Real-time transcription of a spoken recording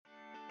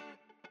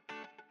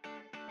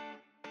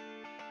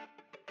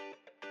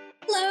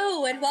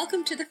And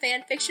welcome to the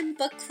Fanfiction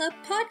Book Club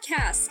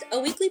podcast, a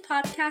weekly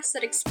podcast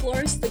that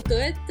explores the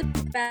good, the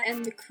bad,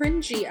 and the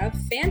cringy of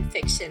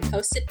fanfiction,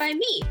 hosted by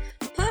me,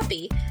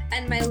 Poppy,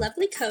 and my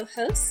lovely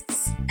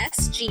co-hosts,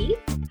 SG.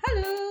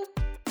 Hello.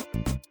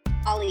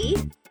 Ollie.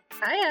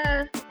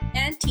 Hiya.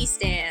 And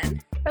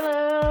T-Stan.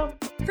 Hello.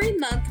 Every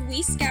month,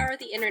 we scour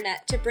the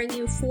internet to bring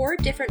you 4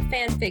 different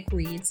fanfic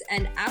reads,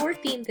 and our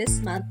theme this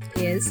month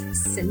is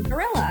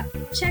Cinderella.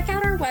 Check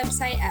out our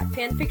website at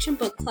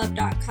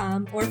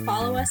fanfictionbookclub.com or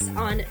follow us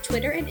on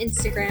Twitter and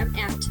Instagram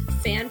at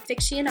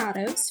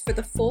fanfictionados for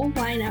the full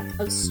lineup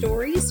of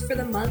stories for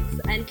the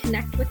month and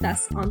connect with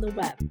us on the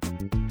web.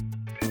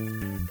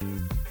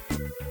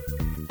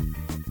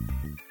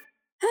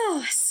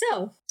 Oh,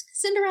 so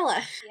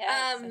Cinderella.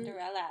 Yes,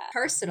 Cinderella.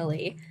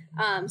 Personally,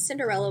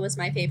 Cinderella was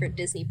my favorite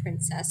Disney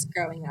princess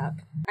growing up.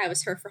 I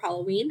was her for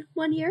Halloween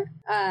one year.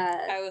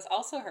 I was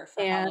also her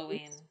for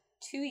Halloween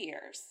 2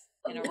 years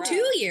in a row.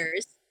 2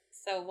 years?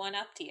 So 1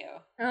 up to you.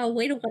 Oh,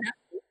 way to 1 up.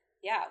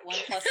 Yeah, 1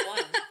 plus 1.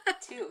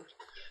 2.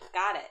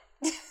 Got it.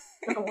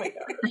 Oh my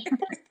god.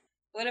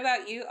 What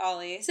about you,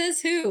 Ollie?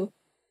 Says who?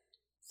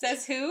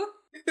 Says who?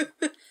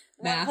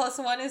 1 plus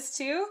 1 is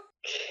 2?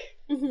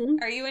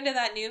 Mm-hmm. Are you into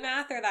that new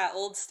math or that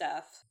old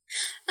stuff?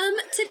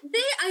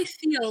 Today I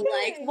feel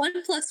like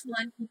 1 plus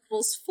 1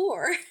 equals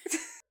 4.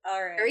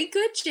 All right. Very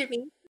good,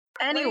 Jimmy.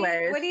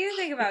 Anyways. What do you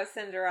think about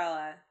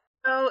Cinderella?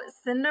 So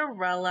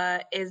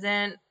Cinderella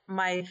isn't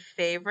my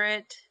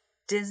favorite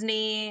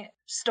Disney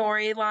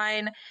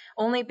storyline,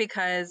 only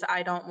because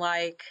I don't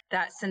like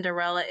that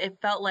Cinderella. It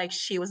felt like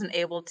she wasn't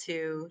able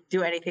to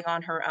do anything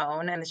on her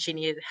own and she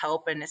needed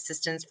help and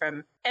assistance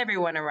from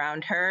everyone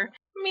around her.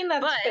 I mean,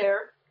 that's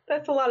fair.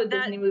 That's a lot of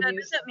Disney movies. That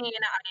doesn't mean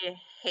I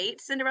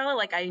hate Cinderella.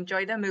 Like, I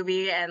enjoy the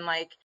movie, and,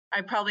 like,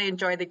 I probably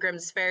enjoy the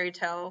Grimm's fairy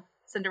tale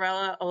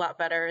Cinderella a lot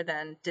better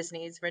than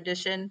Disney's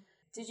rendition.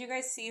 Did you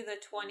guys see the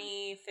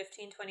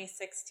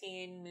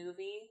 2015-2016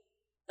 movie?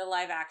 The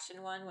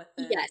live-action one with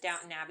the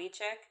Downton Abbey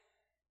chick?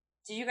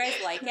 Did you guys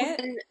like it?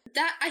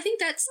 I think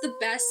that's the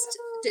best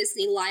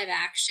Disney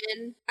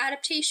live-action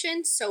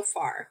adaptation so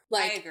far.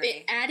 Like, I agree.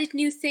 It added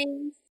new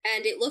things,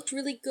 and it looked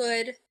really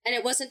good, and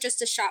it wasn't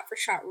just a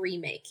shot-for-shot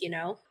remake, you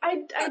know?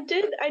 I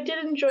did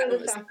enjoy the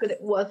fact that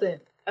it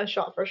wasn't a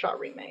shot-for-shot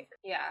remake.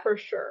 Yeah. For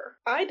sure.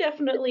 I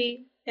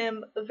definitely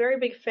am a very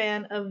big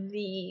fan of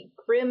the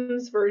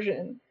Grimm's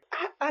version.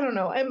 I don't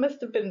know, I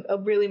must have been a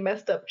really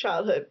messed up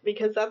childhood,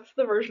 because that's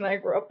the version I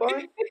grew up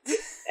on,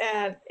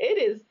 and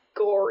it is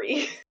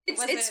gory.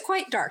 It's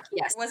quite dark,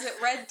 yes. Was it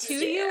read to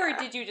you, or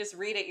did you just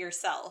read it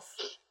yourself?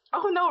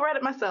 Oh no, read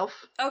it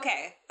myself.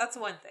 Okay, that's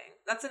one thing.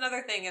 That's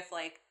another thing if,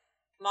 like,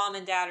 mom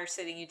and dad are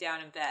sitting you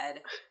down in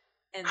bed,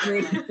 and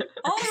they're like,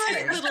 all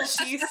right, little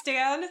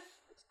T-Stan.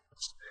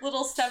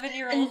 Little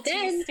 7-year-old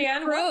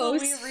T-Stan, what will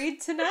we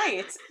read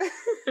tonight?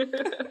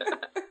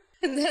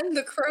 And then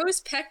the crows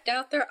pecked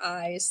out their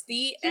eyes.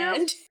 The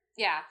end.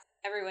 Yeah,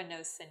 everyone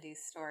knows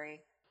Cindy's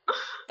story.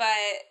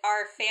 But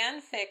our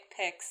fanfic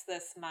picks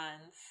this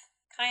month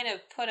kind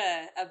of put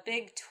a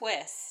big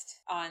twist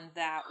on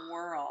that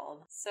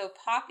world. So,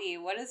 Poppy,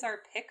 what is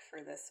our pick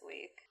for this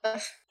week?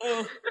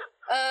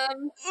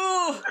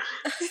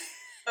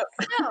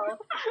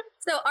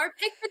 So our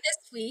pick for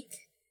this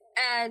week,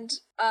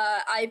 and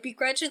I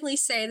begrudgingly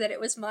say that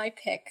it was my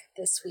pick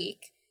this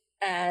week,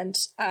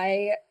 and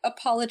I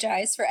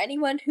apologize for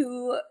anyone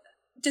who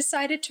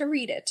decided to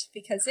read it,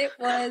 because it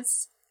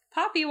was...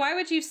 Poppy, why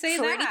would you say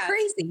pretty that?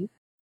 Crazy.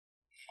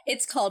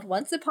 It's called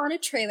Once Upon a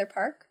Trailer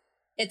Park.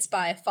 It's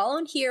by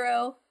Fallen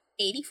Hero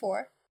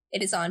 84.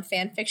 It is on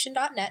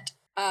fanfiction.net.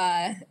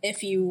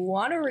 If you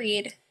want to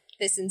read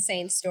this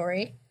insane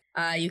story,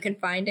 you can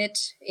find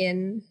it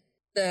in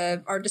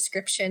our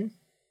description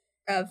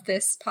of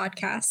this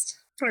podcast,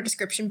 our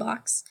description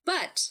box.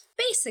 But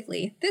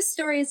basically, this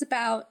story is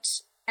about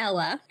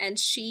Ella, and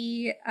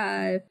she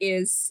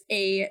is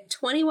a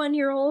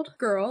 21-year-old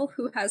girl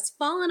who has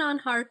fallen on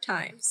hard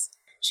times.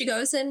 She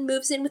goes and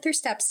moves in with her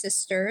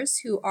stepsisters,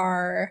 who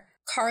are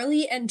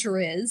Carly and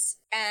Driz,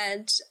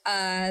 and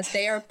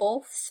they are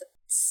both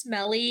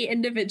smelly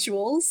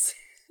individuals.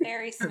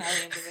 Very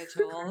smelly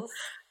individuals.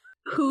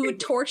 Who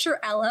torture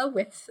Ella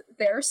with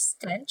their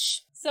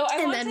stench.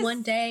 Then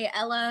one day,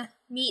 Ella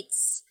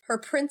meets her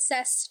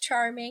Princess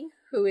Charming,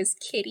 who is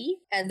Kitty,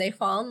 and they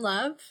fall in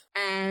love,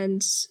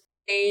 and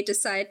they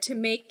decide to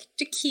make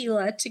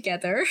tequila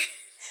together.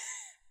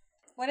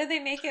 What do they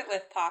make it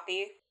with,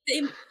 Poppy?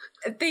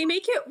 They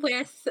make it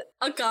with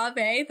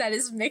agave that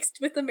is mixed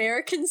with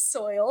American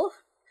soil,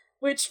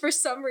 which for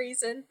some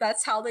reason,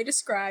 that's how they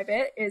describe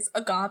it, is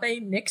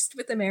agave mixed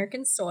with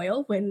American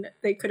soil, when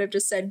they could have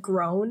just said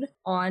grown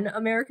on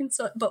American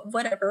soil, but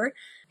whatever.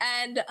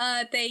 And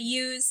they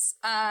use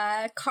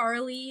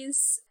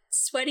Carly's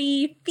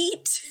sweaty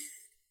feet.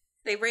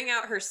 They bring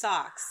out her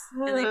socks,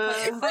 and they put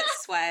her foot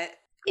sweat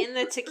in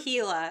the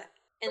tequila,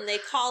 and they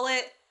call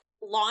it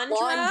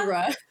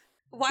Laundra.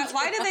 Why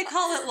do they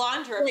call it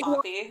Laundra, like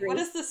Poppy? Laundry. What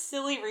is the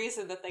silly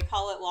reason that they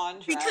call it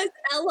Laundra? Because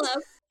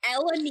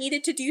Ella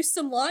needed to do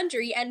some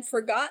laundry and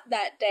forgot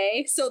that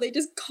day, so they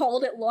just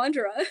called it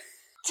Laundra.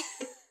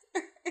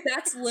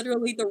 That's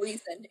literally the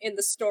reason in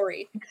the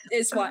story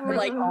is what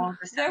like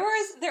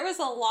there was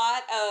a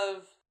lot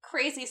of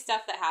crazy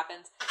stuff that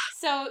happens.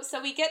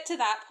 So we get to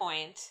that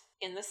point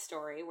in the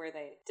story where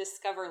they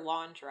discover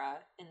Laundra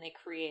and they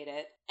create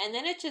it, and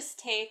then it just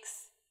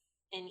takes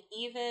an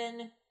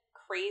even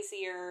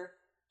crazier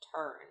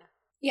turn.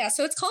 Yeah,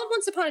 so it's called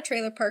Once Upon a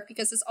Trailer Park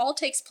because this all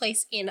takes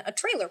place in a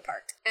trailer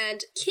park.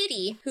 And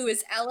Kitty, who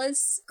is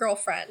Ella's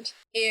girlfriend,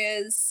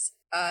 is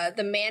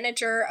the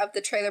manager of the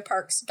trailer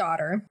park's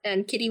daughter.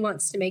 And Kitty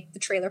wants to make the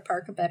trailer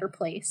park a better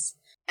place.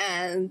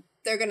 And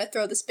they're going to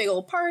throw this big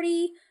old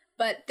party,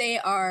 but they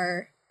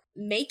are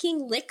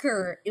making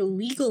liquor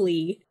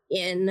illegally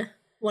in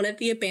one of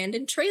the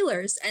abandoned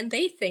trailers. And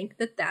they think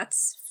that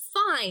that's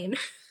fine,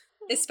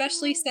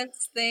 especially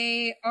since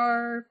they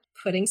are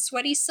putting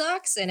sweaty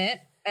socks in it.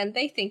 And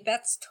they think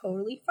that's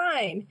totally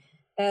fine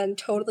and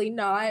totally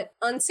not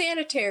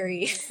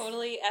unsanitary.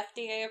 Totally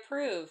FDA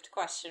approved,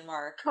 question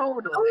mark.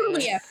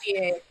 Totally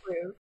FDA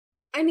approved.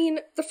 I mean,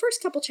 the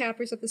first couple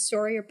chapters of the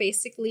story are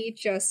basically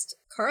just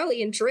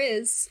Carly and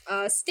Driz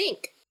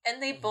stink.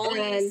 And they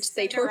bully and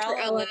they torture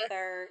Ella. With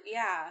their,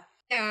 yeah.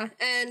 Yeah,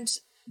 and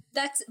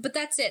that's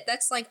it.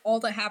 That's like all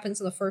that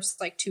happens in the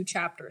first like 2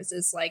 chapters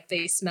is like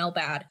they smell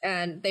bad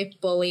and they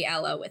bully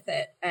Ella with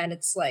it. And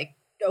it's like,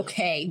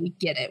 okay, we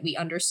get it. We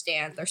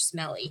understand. They're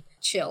smelly.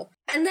 Chill.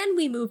 And then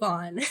we move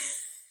on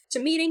to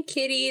meeting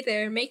Kitty.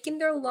 They're making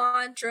their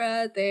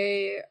laundra.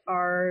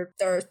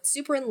 They're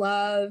super in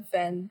love,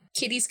 and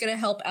Kitty's gonna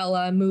help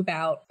Ella move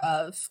out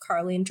of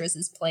Carly and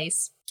Driz's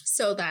place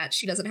so that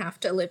she doesn't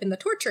have to live in the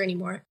torture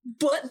anymore.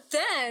 But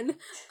then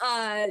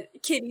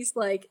Kitty's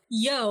like,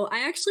 yo,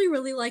 I actually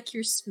really like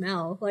your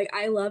smell. Like,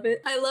 I love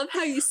it. I love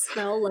how you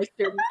smell like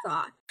dirty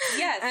socks.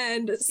 Yes.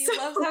 And she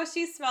loves how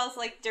she smells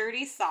like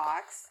dirty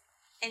socks.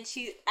 And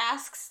she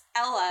asks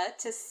Ella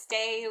to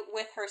stay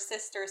with her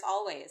sisters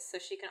always, so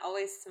she can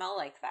always smell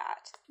like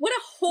that. What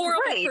a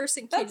horrible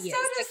person Kitty That's is. so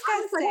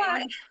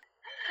disgusting.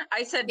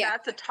 I said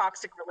that's a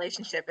toxic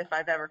relationship if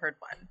I've ever heard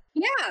one.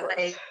 Yeah.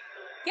 Like,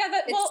 yeah,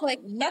 it's like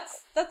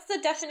that's the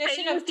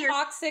definition of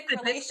toxic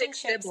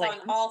relationships on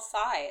all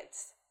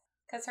sides.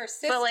 Because her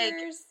sisters... But like,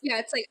 yeah,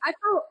 it's like, I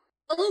felt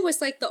Ella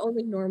was like the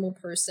only normal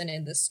person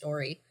in this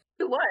story.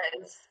 Who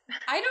was?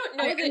 I don't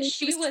know that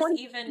she was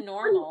even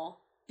normal.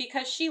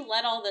 Because she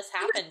let all this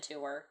happen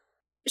to her.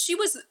 She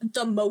was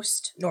the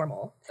most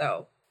normal,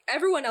 though.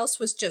 Everyone else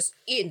was just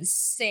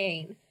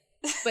insane.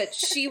 But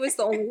she was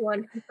the only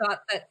one who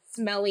thought that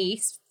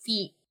smelly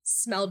feet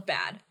smelled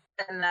bad.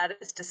 And that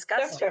is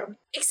disgusting.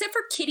 Except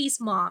for Kitty's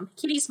mom.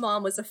 Kitty's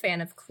mom was a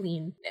fan of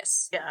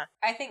cleanness. Yeah.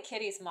 I think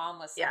Kitty's mom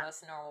was the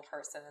most normal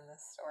person in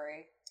this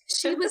story.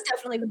 She was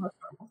definitely the most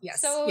normal.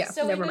 Yes. So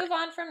we move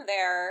on from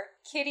there.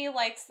 Kitty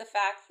likes the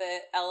fact that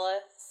Ella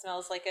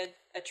smells like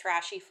a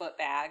trashy foot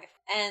bag.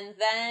 And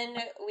then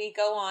we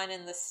go on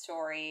in the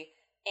story,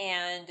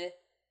 and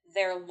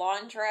their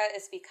laundra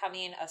is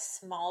becoming a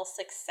small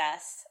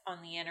success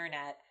on the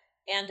internet.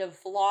 And a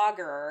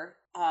vlogger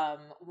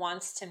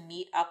wants to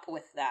meet up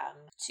with them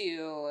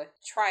to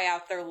try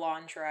out their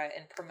laundra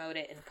and promote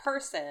it in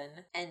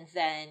person. And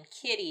then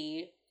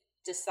Kitty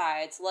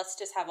decides, let's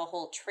just have a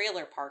whole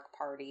trailer park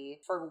party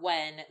for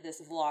when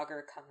this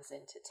vlogger comes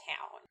into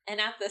town.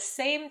 And at the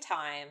same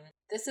time,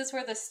 this is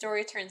where the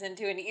story turns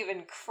into an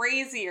even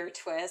crazier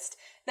twist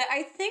that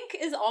I think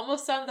is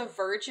almost on the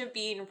verge of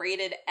being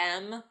rated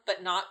M,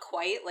 but not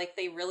quite. Like,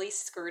 they really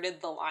skirted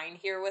the line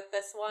here with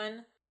this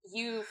one.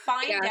 You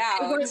find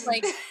out... It was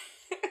like...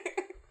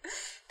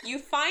 You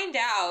find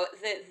out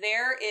that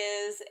there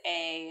is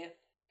a...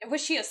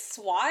 Was she a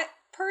SWAT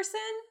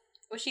person?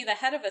 Was she the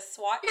head of a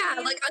SWAT team?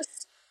 Yeah, like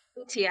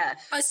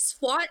a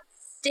SWAT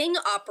sting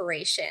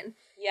operation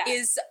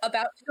is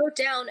about to go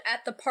down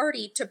at the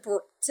party to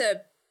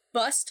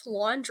bust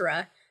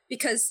Laundra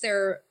because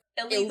they're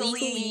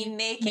illegally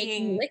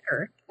making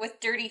liquor with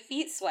dirty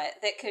feet sweat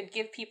that could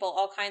give people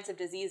all kinds of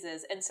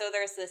diseases. And so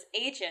there's this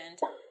agent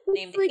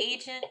named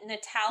Agent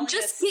Natalia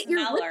just get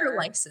Smeller. Your liquor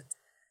license.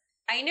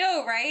 I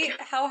know, right?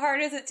 How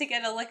hard is it to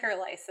get a liquor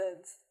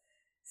license?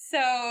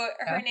 So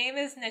her name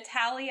is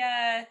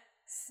Natalia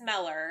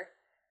Smeller,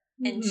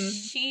 and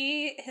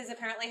she has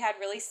apparently had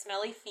really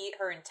smelly feet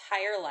her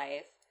entire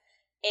life,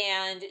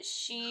 and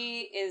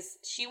she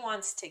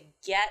wants to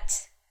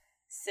get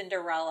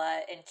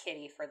Cinderella and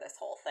Kitty for this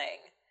whole thing.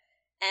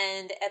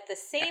 And at the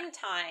same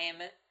time,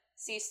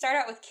 so you start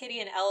out with Kitty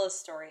and Ella's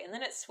story, and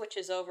then it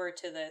switches over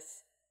to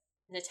this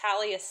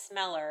Natalia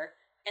Smeller,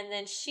 and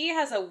then she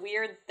has a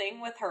weird thing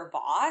with her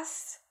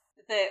boss.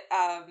 That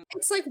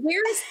it's like,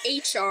 where is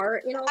HR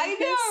in all I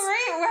this? know,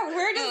 right?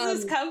 Where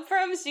does this come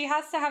from? She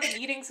has to have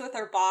meetings with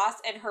her boss,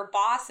 and her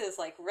boss is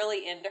like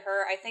really into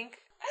her. I think,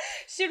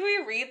 should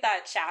we read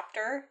that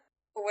chapter?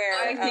 Where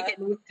I think it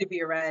needs to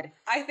be read.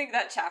 I think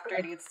that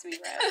chapter needs to be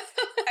read.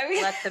 I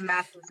mean, let the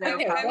masses know.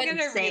 Okay, I'm going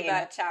to read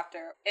that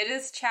chapter. It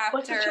is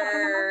chapter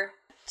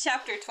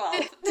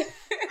 12.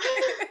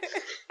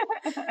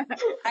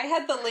 I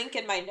had the link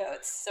in my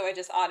notes, so I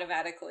just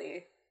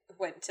automatically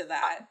went to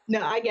that.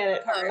 No, I get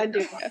it. Part. I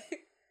do.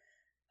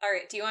 All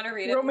right, do you want to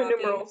read it, Roman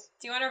Poppy? numerals.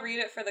 Do you want to read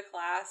it for the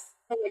class?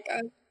 Oh my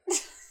god.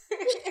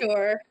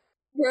 Sure.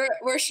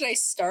 Where should I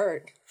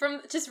start?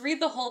 Just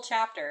read the whole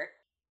chapter.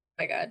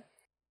 Oh my god.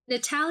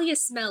 Natalia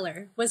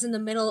Smeller was in the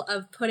middle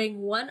of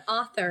putting one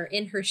author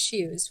in her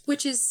shoes,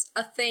 which is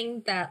a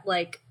thing that,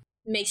 like,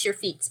 makes your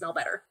feet smell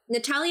better.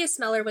 Natalia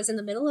Smeller was in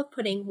the middle of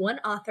putting one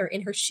author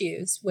in her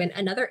shoes when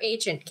another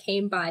agent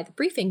came by the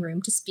briefing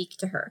room to speak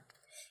to her.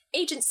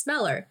 Agent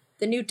Smeller,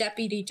 the new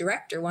deputy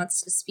director,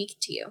 wants to speak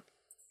to you.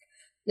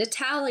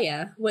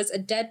 Natalia was a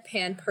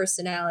deadpan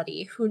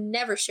personality who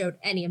never showed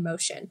any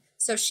emotion,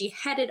 so she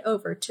headed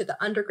over to the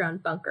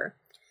underground bunker.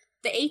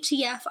 The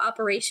ATF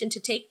operation to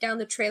take down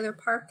the trailer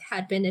park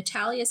had been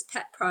Natalia's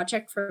pet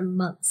project for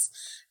months,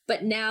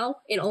 but now,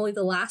 in only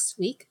the last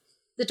week,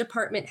 the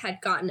department had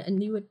gotten a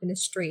new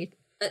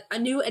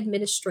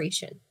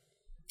administration.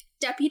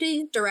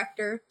 Deputy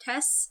Director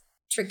Tess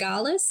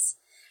Tregalis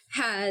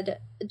had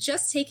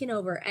just taken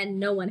over and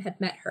no one had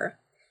met her.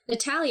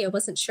 Natalia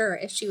wasn't sure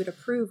if she would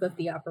approve of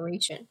the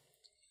operation.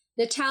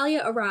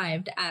 Natalia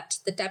arrived at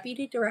the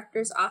deputy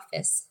director's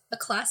office, a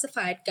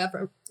classified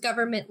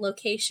government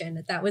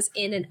location that was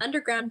in an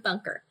underground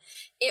bunker.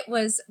 It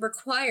was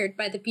required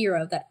by the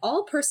Bureau that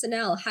all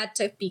personnel had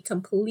to be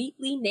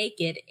completely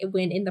naked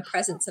when in the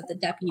presence of the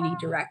deputy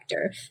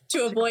director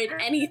to avoid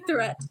any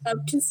threat of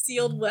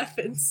concealed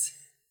weapons.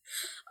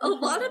 A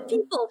lot of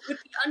people would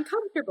be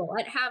uncomfortable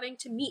at having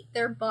to meet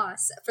their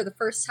boss for the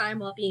first time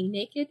while being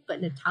naked,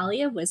 but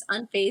Natalia was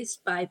unfazed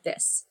by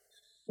this.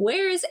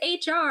 Where's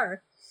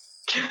HR?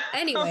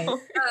 Anyway,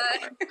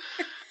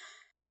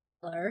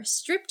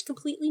 stripped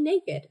completely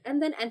naked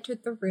and then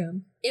entered the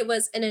room. It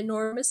was an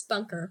enormous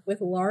bunker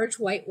with large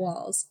white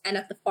walls, and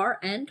at the far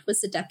end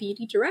was the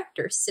deputy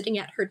director sitting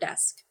at her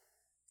desk.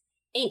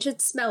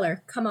 Agent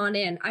Smeller, come on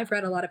in. I've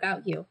read a lot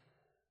about you.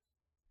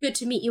 Good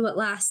to meet you at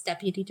last,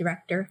 deputy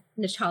director,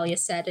 Natalia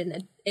said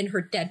in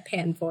her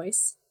deadpan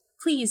voice.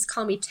 Please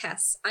call me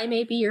Tess. I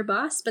may be your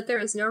boss, but there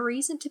is no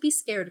reason to be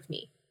scared of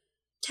me.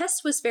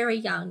 Tess was very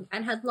young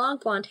and had long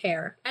blonde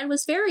hair and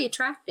was very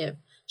attractive.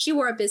 She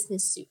wore a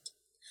business suit.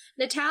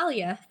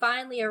 Natalia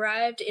finally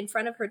arrived in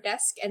front of her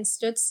desk and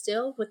stood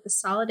still with the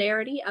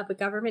solidarity of a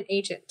government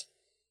agent.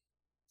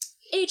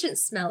 Agent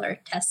Smeller,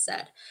 Tess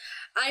said,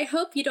 I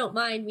hope you don't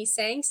mind me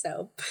saying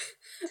so,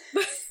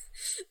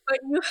 but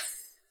you...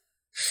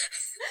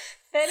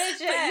 Finish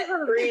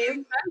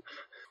it!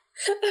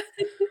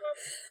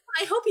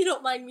 I hope you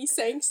don't mind me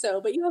saying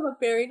so, but you have a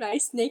very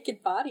nice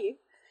naked body.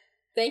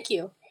 Thank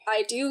you.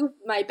 I do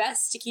my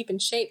best to keep in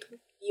shape.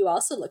 You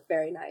also look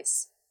very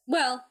nice.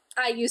 Well,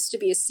 I used to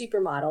be a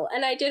supermodel,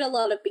 and I did a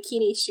lot of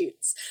bikini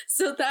shoots,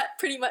 so that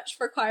pretty much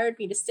required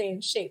me to stay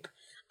in shape.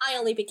 I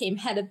only became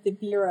head of the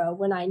bureau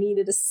when I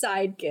needed a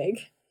side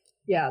gig.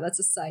 Yeah, that's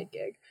a side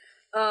gig.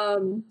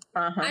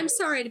 I'm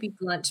sorry to be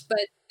blunt, but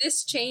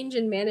this change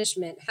in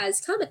management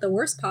has come at the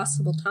worst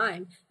possible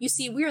time. You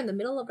see, we're in the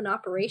middle of an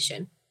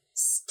operation.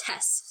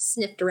 Tess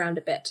sniffed around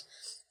a bit.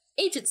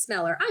 Agent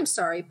Smeller, I'm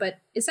sorry, but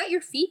is that your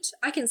feet?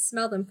 I can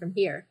smell them from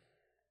here.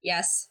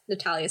 Yes,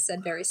 Natalia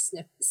said very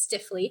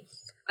stiffly.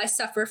 I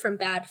suffer from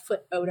bad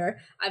foot odor.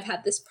 I've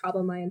had this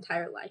problem my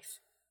entire life.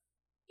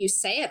 You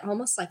say it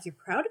almost like you're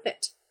proud of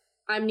it.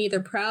 I'm neither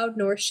proud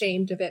nor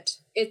ashamed of it.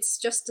 It's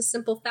just a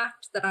simple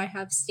fact that I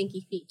have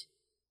stinky feet.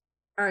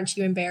 Aren't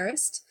you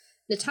embarrassed?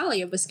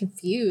 Natalia was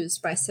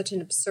confused by such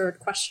an absurd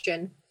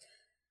question.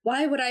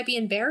 Why would I be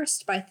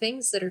embarrassed by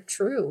things that are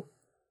true?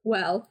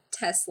 Well,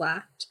 Tess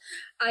laughed.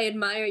 I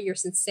admire your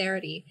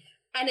sincerity,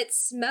 and it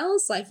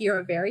smells like you're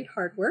a very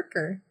hard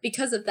worker.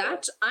 Because of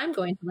that, I'm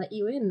going to let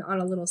you in on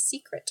a little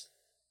secret.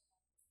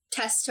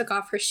 Tess took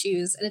off her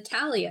shoes, and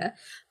Natalia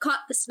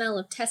caught the smell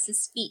of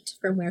Tess's feet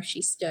from where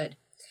she stood.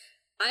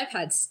 I've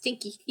had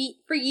stinky feet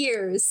for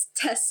years,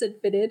 Tess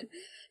admitted.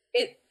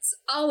 It's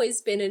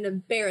always been an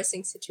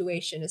embarrassing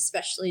situation,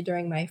 especially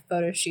during my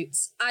photo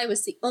shoots. I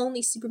was the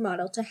only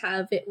supermodel to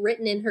have it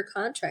written in her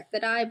contract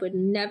that I would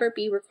never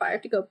be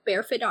required to go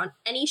barefoot on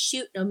any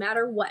shoot, no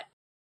matter what.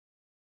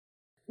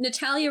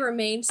 Natalia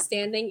remained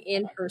standing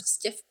in her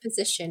stiff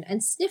position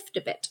and sniffed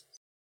a bit.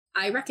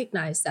 I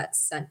recognize that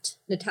scent,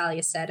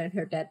 Natalia said in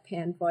her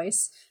deadpan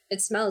voice. It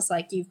smells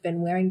like you've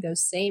been wearing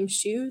those same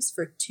shoes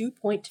for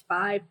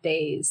 2.5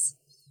 days.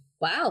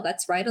 Wow,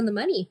 that's right on the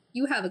money.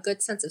 You have a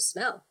good sense of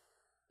smell.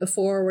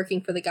 Before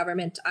working for the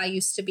government, I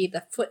used to be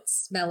the foot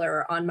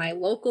smeller on my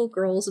local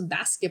girls'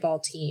 basketball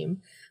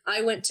team.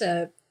 I went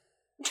to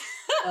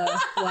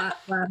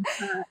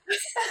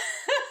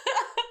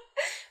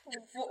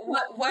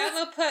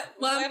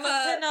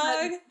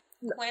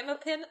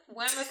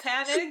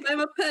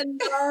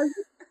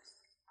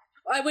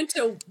I went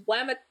to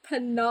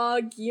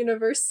Wampanoag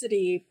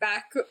University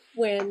back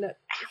when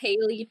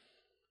Haley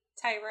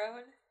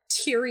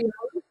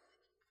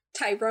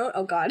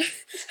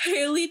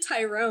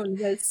Tyrone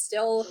was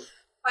still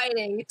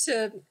fighting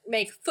to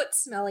make foot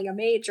smelling a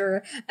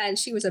major, and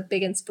she was a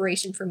big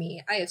inspiration for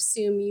me. I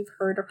assume you've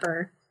heard of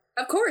her.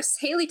 Of course,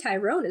 Haley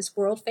Tyrone is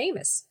world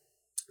famous.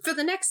 For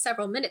the next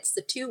several minutes,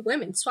 the two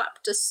women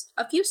swapped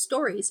a few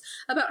stories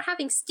about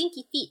having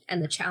stinky feet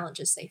and the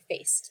challenges they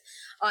faced,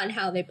 on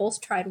how they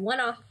both tried one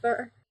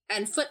offer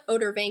and foot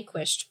odor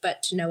vanquished,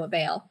 but to no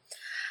avail.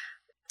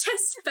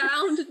 Tess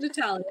found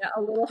Natalia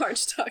a little hard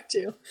to talk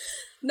to.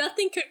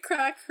 Nothing could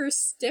crack her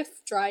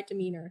stiff, dry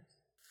demeanor.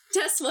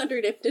 Tess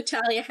wondered if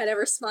Natalia had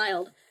ever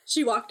smiled.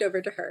 She walked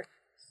over to her.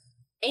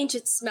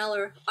 Ancient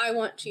Smeller, I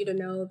want you to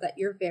know that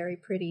you're very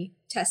pretty,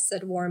 Tess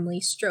said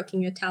warmly,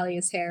 stroking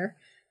Natalia's hair.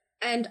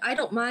 And I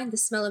don't mind the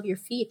smell of your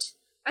feet.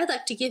 I'd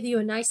like to give you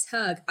a nice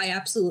hug. I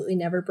absolutely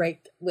never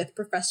break with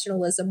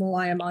professionalism while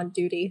I am on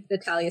duty,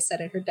 Natalia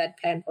said in her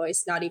deadpan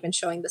voice, not even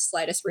showing the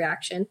slightest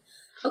reaction.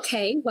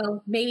 Okay,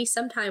 well, maybe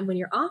sometime when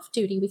you're off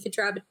duty, we could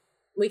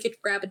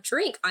grab a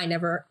drink. I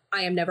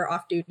am never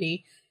off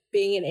duty.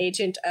 Being an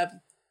agent of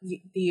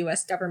the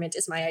U.S. government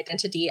is my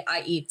identity.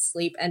 I eat,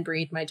 sleep, and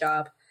breathe my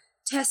job.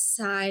 Tess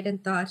sighed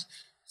and thought,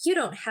 you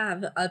don't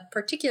have a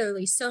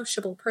particularly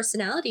sociable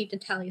personality,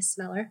 Natalia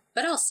Smeller,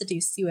 but I'll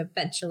seduce you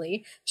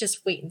eventually.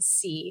 Just wait and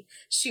see.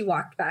 She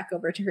walked back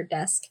over to her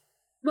desk.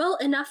 Well,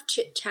 enough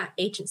chit-chat,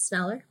 Agent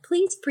Smeller.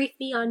 Please brief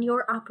me on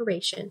your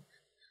operation.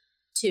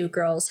 Two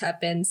girls have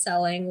been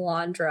selling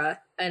Laundra,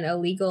 an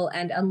illegal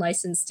and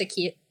unlicensed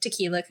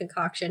tequila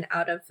concoction,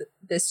 out of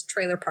this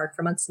trailer park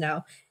for months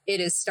now. It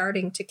is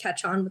starting to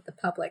catch on with the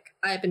public.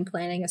 I have been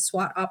planning a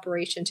SWAT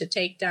operation to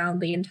take down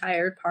the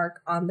entire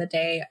park on the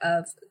day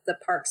of the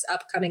park's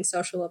upcoming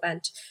social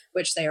event,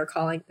 which they are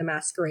calling the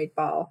Masquerade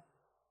Ball.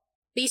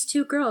 These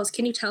two girls,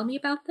 can you tell me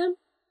about them?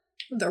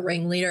 The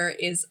ringleader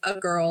is a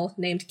girl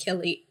named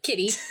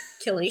Kitty.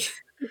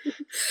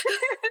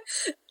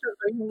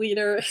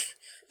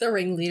 The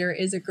ringleader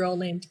is a girl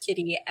named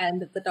Kitty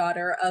and the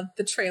daughter of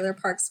the trailer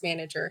park's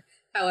manager.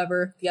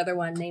 However, the other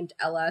one, named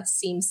Ella,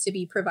 seems to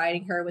be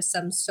providing her with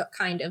some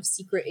kind of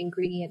secret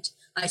ingredient.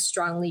 I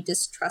strongly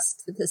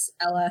distrust this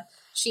Ella.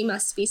 She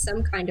must be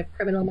some kind of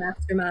criminal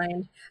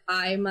mastermind.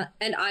 I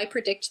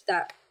predict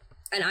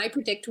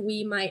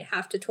we might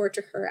have to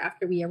torture her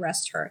after we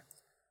arrest her.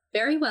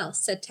 Very well,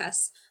 said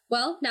Tess.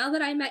 Well, now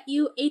that I met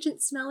you,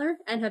 Agent Smeller,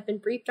 and have been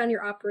briefed on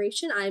your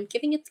operation, I am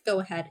giving it the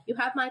go-ahead. You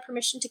have my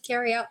permission to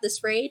carry out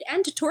this raid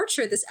and to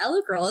torture this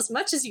Ella girl as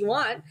much as you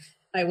want.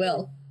 I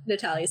will,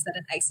 Natalia said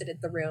and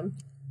exited the room.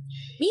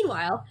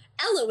 Meanwhile,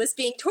 Ella was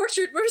being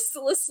tortured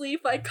mercilessly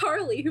by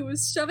Carly, who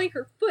was shoving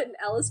her foot in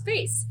Ella's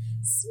face.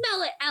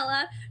 Smell it,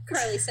 Ella,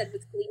 Carly said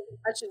with glee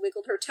as she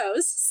wiggled her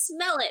toes.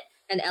 Smell it!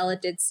 And Ella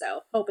did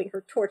so, hoping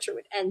her torture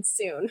would end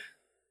soon.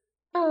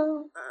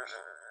 Oh.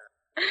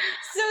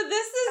 So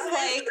this is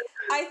like,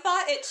 I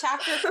thought at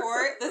chapter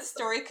 4, the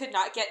story could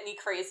not get any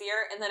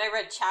crazier, and then I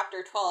read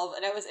chapter 12,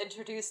 and I was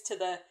introduced to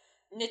the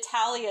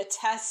Natalia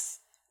Tess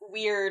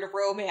weird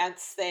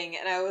romance thing,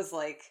 and I was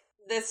like,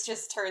 this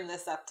just turned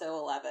this up to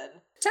 11.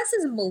 Tess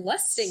is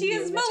molesting She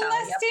you, is Natalia.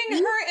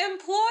 molesting her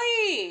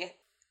employee!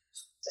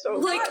 So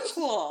Like, gross.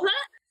 Cool.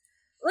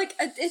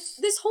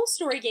 This whole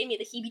story gave me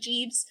the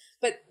heebie-jeebs,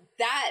 but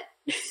that...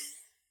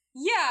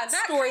 Yeah,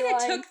 that kind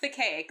of storyline took the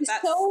cake.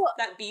 That's so-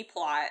 that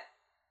B-plot.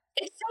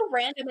 It's so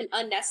random and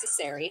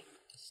unnecessary.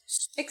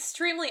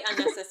 Extremely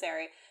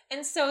unnecessary.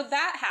 And so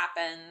that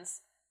happens,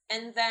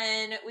 and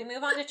then we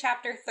move on to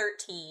chapter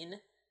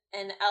 13,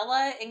 and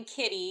Ella and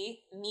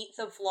Kitty meet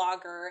the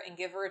vlogger and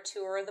give her a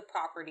tour of the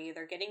property.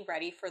 They're getting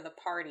ready for the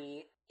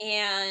party,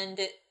 and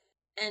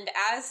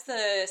as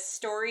the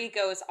story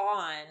goes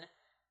on,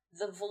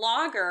 the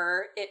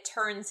vlogger, it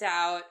turns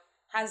out,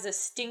 has a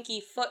stinky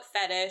foot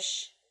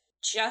fetish,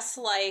 just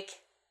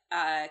like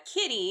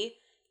Kitty,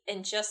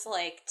 and just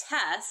like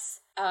Tess,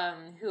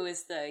 who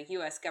is the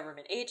U.S.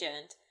 government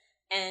agent.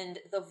 And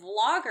the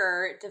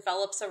vlogger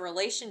develops a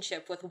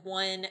relationship with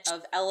one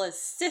of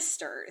Ella's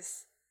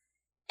sisters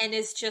and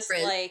is just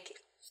like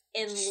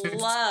in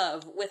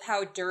love with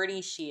how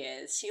dirty she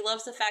is. She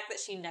loves the fact that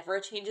she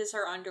never changes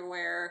her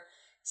underwear.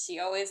 She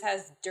always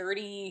has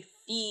dirty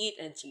feet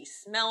and she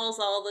smells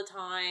all the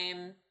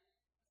time.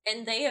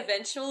 And they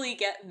eventually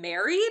get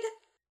married?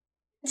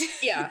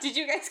 Yeah. Did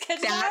you guys catch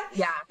that?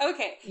 Yeah.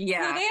 Okay.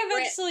 Yeah. So they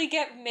eventually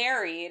get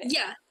married.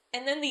 Yeah.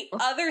 And then the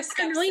other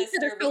really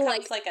stepsister feel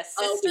becomes like a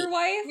sister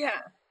wife.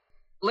 Yeah.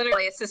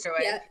 Literally a sister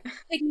wife. Yeah.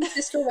 Taking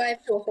sister wife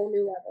to a whole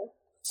new level.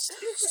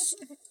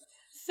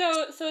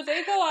 So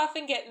they go off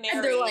and get married.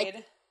 And they're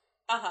like,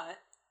 uh-huh.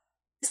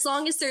 as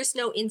long as there's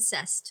no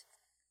incest.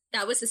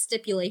 That was a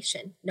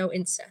stipulation. No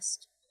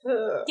incest.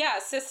 Ugh. Yeah,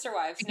 sister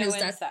wives, no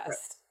Because that's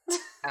incest.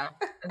 Yeah.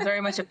 It's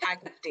very much a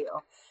package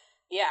deal.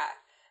 Yeah.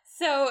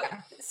 So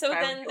Yeah. so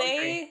I then would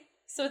agree.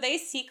 they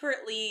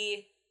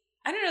secretly,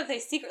 I don't know if they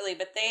secretly,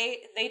 but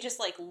they just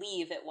like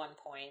leave at one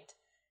point.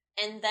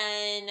 And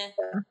then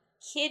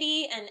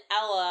Kitty and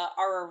Ella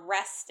are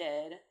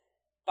arrested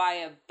by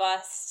a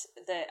bust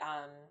that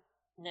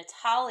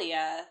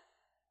Natalia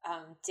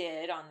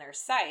did on their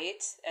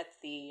site at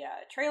the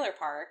trailer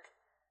park.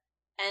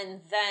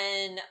 And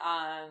then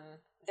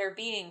they're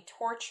being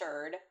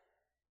tortured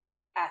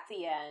at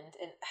the end.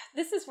 And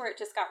this is where it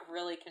just got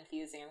really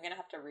confusing. I'm going to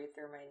have to read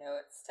through my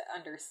notes to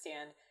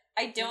understand.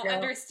 I don't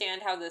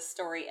understand how this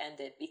story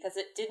ended because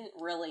it didn't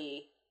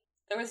really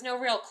There was no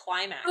real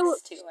climax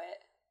to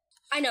it.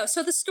 I know.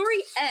 So the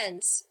story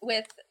ends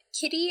with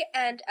Kitty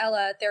and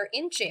Ella, they're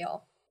in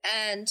jail.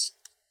 And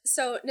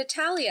so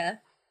Natalia's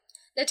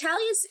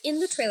in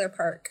the trailer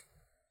park.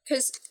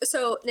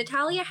 So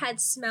Natalia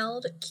had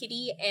smelled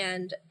Kitty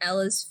and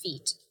Ella's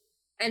feet.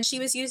 And she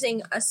was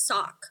using a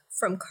sock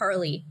from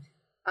Carly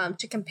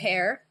to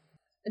compare.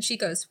 And she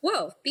goes,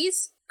 whoa,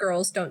 these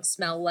girls don't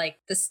smell like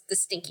the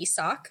stinky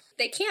sock.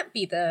 They can't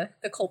be the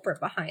culprit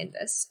behind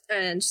this.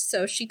 And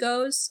so she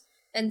goes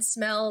and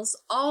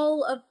smells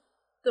all of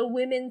the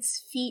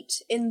women's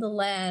feet in the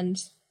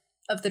land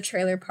of the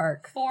trailer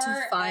park for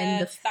to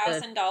find a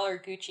 $1,000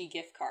 Gucci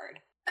gift card.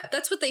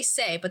 That's what they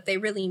say, but they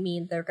really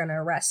mean they're going to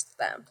arrest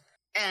them.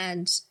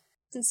 And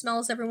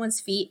smells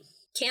everyone's feet.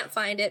 Can't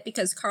find it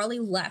because Carly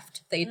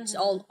left. They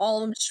all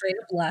of them straight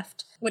up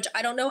left, which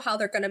I don't know how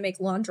they're going to make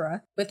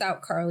Londra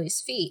without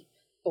Carly's feet,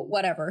 but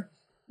whatever.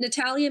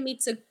 Natalia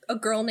meets a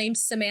girl named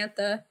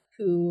Samantha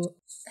who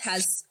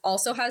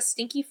also has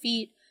stinky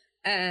feet,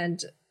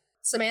 and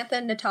Samantha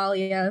and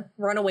Natalia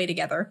run away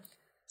together,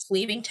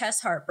 leaving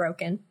Tess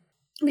heartbroken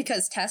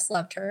because Tess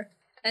loved her.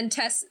 And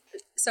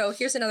so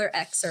here's another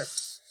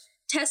excerpt.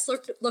 Tess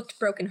looked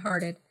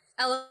brokenhearted.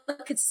 Ella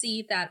could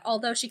see that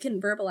although she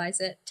couldn't verbalize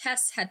it,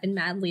 Tess had been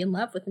madly in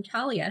love with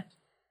Natalia.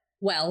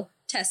 Well,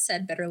 Tess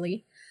said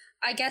bitterly,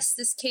 I guess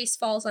this case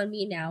falls on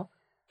me now.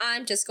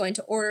 I'm just going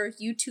to order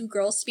you two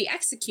girls to be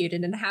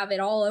executed and have it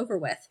all over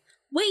with.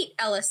 Wait,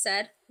 Ella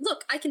said.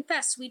 Look, I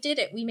confess, we did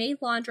it. We made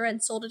Londra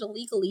and sold it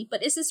illegally,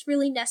 but is this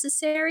really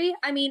necessary?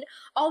 I mean,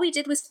 all we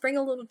did was bring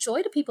a little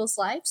joy to people's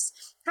lives.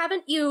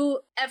 Haven't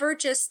you ever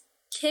just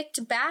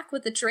kicked back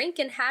with a drink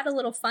and had a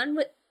little fun,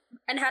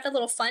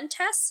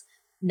 Tess?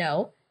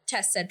 No,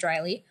 Tess said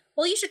dryly.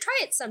 Well, you should try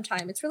it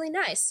sometime. It's really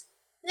nice.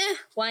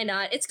 Why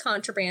not? It's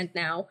contraband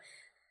now.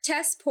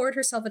 Tess poured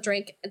herself a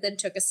drink and then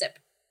took a sip.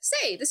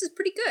 Say, this is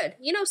pretty good.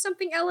 You know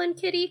something, Ella and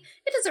Kitty?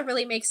 It doesn't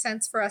really make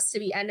sense for us to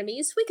be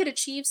enemies. We could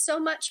achieve so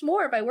much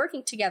more by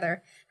working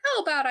together.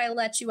 How about I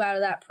let you out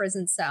of that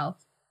prison cell?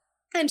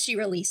 And she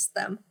released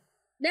them.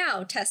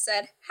 Now, Tess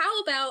said,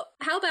 how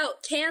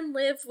about can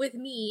live with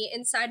me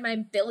inside my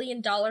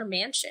billion-dollar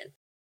mansion?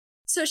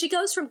 So she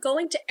goes from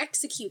going to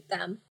execute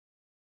them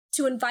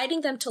to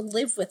inviting them to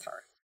live with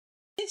her.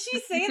 Did she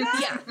say that?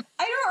 Yeah.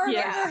 I don't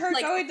remember her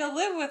going to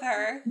live with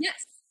her.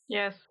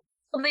 Yes.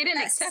 Well, they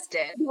didn't accept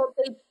it. Well,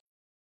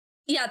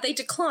 they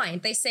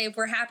declined. They say,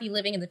 we're happy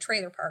living in the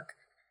trailer park.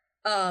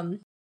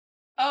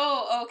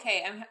 Oh,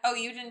 okay.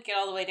 You didn't get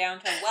all the way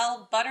down to,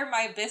 well, butter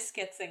my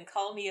biscuits and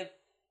call me a...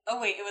 Oh,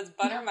 wait, it was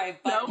butter my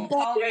butt and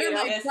call me a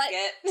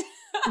biscuit.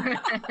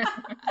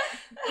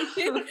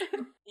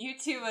 You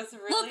two was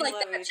really look like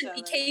love that each should other.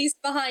 be cased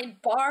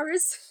behind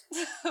bars.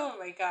 Oh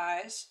my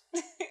gosh.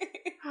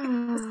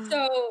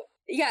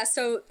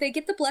 So they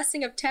get the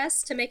blessing of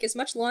Tess to make as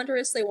much laundry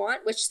as they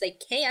want, which they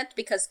can't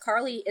because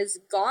Carly is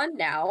gone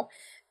now,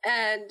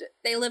 and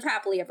they live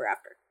happily ever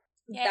after.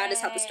 Yay. That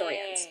is how the story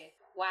ends.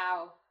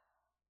 Wow.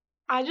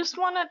 I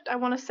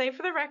want to say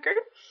for the record,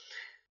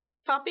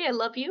 Poppy, I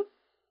love you.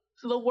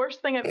 It's the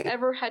worst thing I've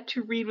ever had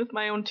to read with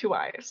my own two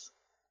eyes.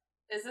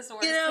 Is this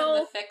worse than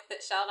the fic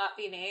that shall not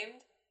be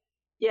named?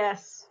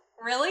 Yes.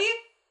 Really?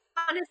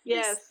 Honestly,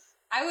 yes.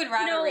 I would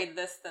rather read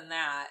this than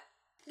that.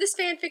 This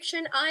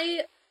fanfiction,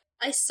 I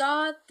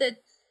saw the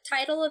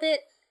title of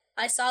it,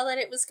 I saw that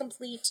it was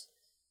complete,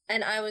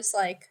 and I was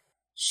like,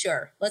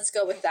 sure, let's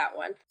go with that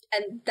one.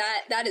 And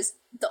that is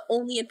the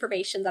only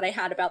information that I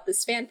had about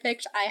this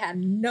fanfic. I had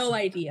no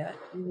idea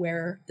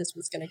where this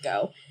was going to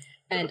go.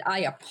 And I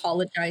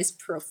apologize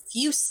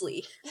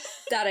profusely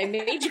that I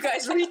made you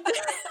guys read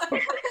this.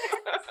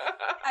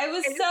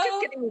 It's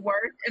just getting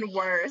worse and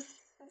worse.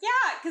 Yeah,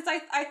 because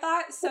I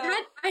thought so.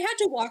 I had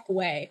to walk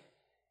away.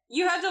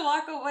 You had to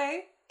walk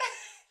away?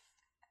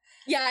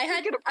 Yeah,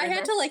 I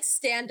had to like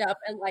stand up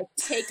and like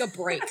take a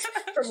break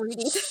from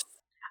reading this.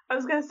 I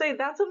was gonna say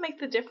that's what makes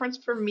the difference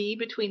for me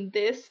between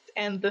this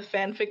and the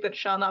fanfic that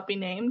shall not be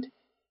named.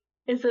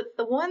 Is that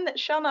the one that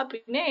shall not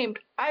be named,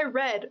 I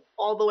read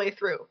all the way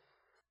through.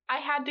 I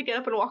had to get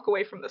up and walk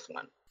away from this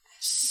one.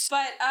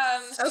 But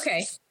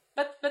okay.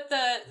 But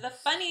the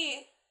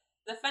funny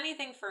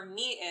thing for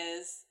me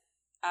is,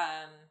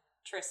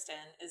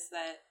 Tristan, is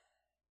that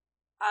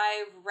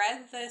I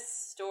read this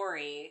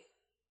story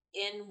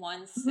in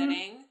one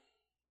sitting.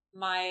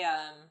 My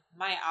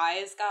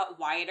eyes got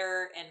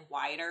wider and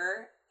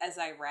wider as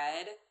I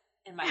read,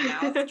 and my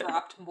mouth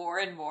dropped more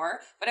and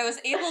more. But I was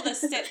able to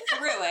sit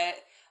through it,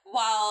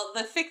 while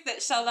the fic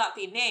that shall not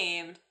be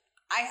named,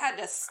 I had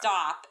to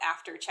stop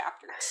after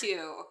chapter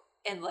 2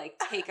 and like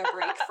take a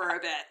break for a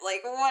bit.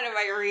 Like, what am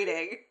I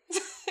reading?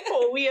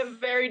 Oh, we have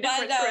very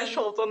different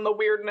thresholds on the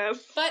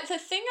weirdness. But the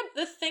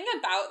thing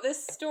about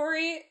this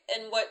story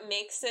and what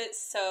makes it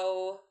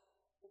so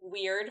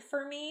weird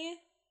for me,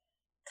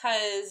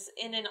 because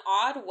in an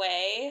odd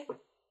way,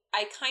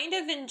 I kind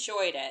of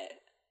enjoyed it.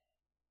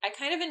 I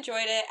kind of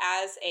enjoyed it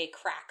as a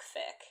crack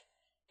fic.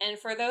 And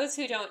for those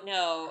who don't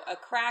know, a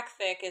crack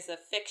fic is a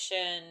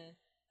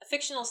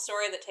fictional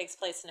story that takes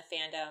place in a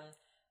fandom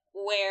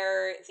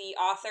where the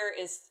author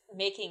is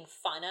making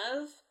fun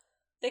of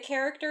the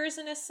characters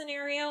in a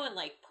scenario and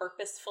like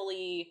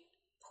purposefully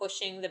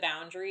pushing the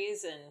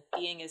boundaries and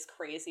being as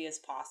crazy as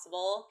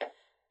possible.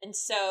 And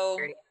so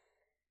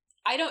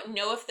I don't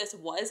know if this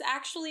was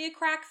actually a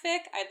crack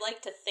fic. I'd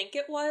like to think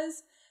it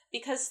was,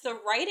 because the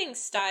writing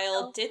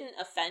style didn't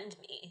offend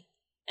me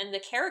and the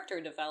character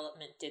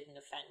development didn't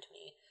offend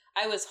me.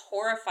 I was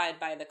horrified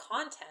by the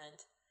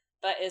content,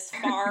 but as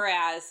far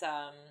as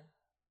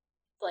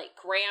like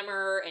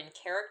grammar and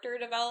character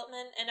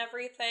development and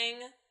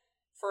everything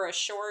for a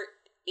short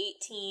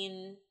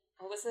 18,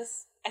 what was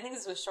this? I think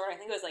this was short. I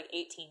think it was like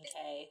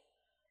 18K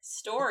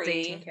story.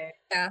 18K.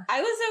 Yeah.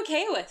 I was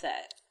okay with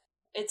it.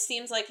 It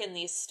seems like in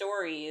these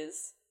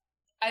stories,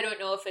 I don't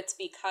know if it's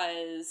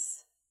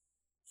because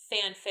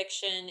fan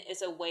fiction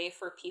is a way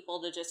for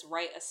people to just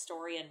write a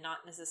story and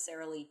not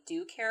necessarily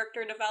do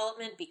character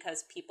development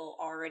because people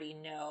already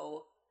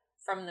know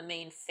from the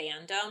main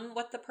fandom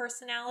what the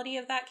personality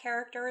of that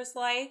character is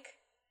like.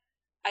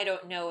 I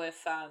don't know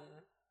if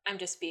I'm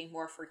just being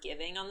more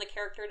forgiving on the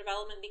character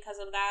development because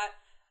of that,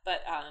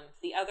 but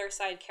the other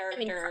side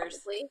characters... I mean,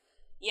 probably.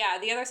 Yeah,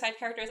 the other side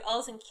characters,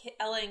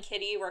 Ella and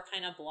Kitty were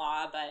kind of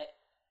blah, but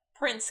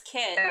Prince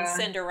Kit and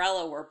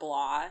Cinderella were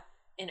blah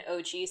in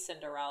OG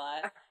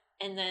Cinderella.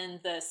 And then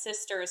the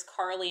sisters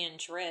Carly and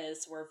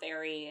Driz were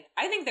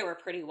I think they were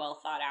pretty well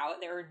thought out.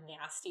 They were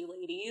nasty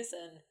ladies,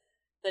 and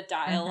the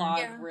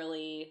dialogue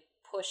really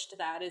pushed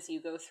that as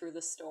you go through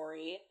the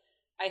story.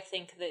 I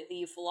think that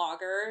the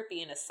vlogger,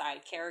 being a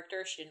side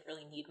character, she didn't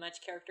really need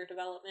much character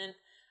development.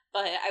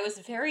 But I was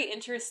very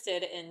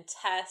interested in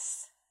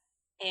Tess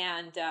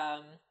and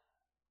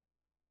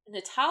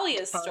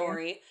Natalia's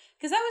story,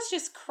 because that was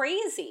just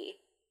crazy.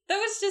 That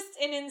was just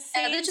an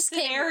insane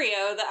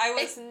scenario that I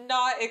was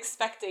not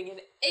expecting in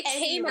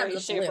any way,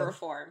 shape, or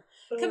form.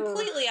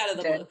 Completely out of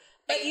the blue.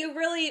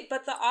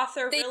 But the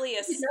author really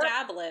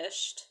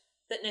established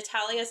that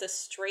Natalia is a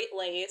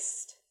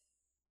straight-laced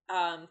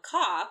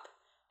cop,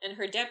 and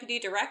her deputy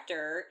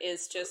director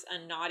is just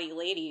a naughty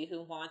lady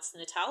who wants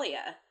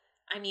Natalia.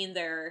 I mean,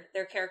 their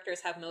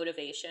characters have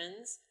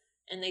motivations,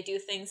 and they do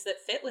things that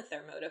fit with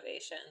their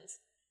motivations.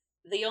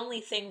 The only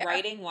thing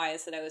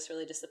writing-wise that I was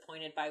really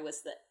disappointed by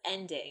was the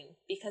ending,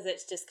 because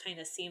it just kind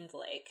of seemed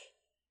like,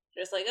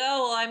 just like,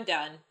 oh, well, I'm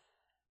done.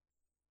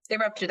 They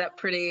wrapped it up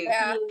pretty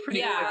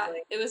quickly.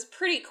 It was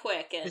pretty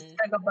quick. And just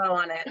stuck a bow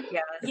on it,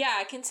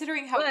 Yeah,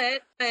 considering how...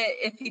 But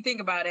if you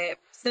think about it,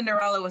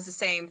 Cinderella was the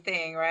same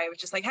thing, right? It was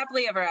just like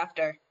happily ever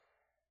after.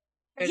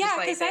 Yeah,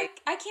 because I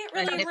can't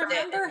really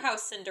remember how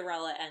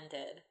Cinderella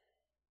ended.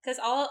 Because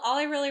all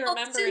I really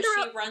remember is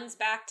she runs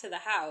back to the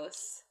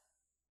house.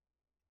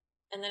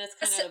 And then it's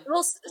kind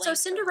of... so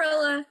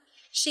Cinderella,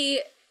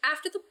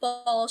 after the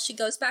ball, she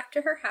goes back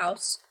to her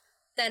house.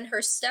 Then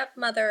her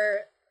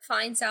stepmother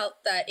finds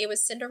out that it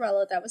was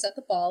Cinderella that was at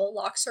the ball,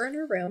 locks her in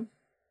her room.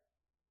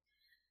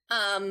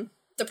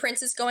 The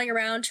prince is going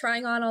around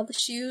trying on all the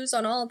shoes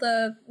on all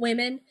the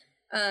women.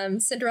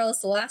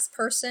 Cinderella's the last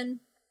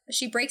person.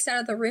 She breaks out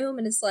of the room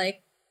and is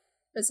like,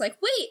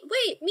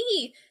 wait,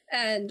 me!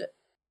 And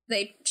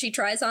she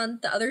tries on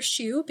the other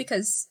shoe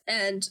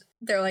and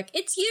they're like,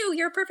 it's you,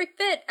 you're a perfect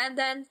fit. And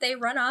then they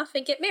run off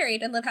and get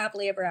married and live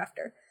happily ever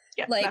after.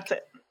 Yeah, like, that's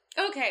it.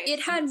 Okay.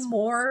 It had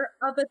more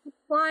of a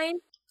decline.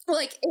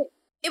 Like,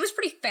 it was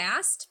pretty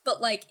fast, but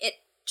like it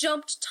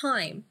jumped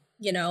time,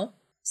 you know?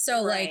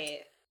 So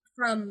like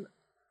from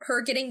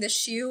her getting the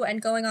shoe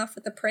and going off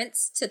with the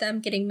prince to them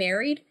getting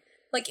married,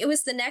 like it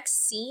was the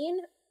next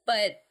scene,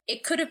 but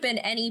it could have been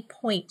any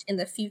point in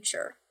the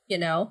future, you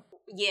know?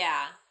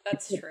 Yeah,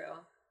 that's true.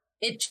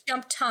 It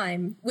jumped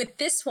time. With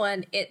this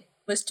one, it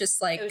was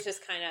just like... It was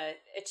just kind of...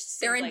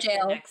 They're in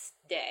jail. The next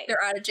day.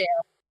 They're out of jail.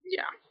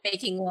 Yeah.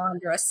 Making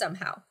laundress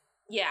somehow.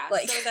 Yeah,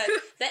 like... so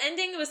the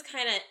ending was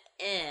kind of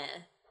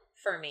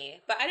for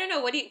me. But I don't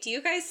know, do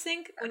you guys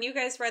think, when you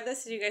guys read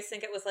this, did you guys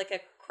think it was like a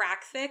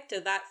crack fic?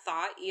 Did that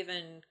thought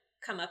even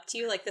come up to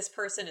you? Like, this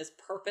person is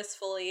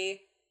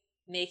purposefully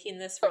making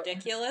this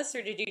ridiculous?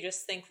 Or did you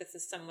just think this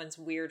is someone's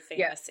weird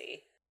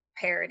fantasy?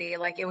 Parody,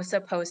 like it was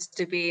supposed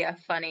to be a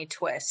funny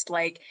twist.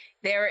 Like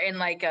they're in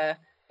like a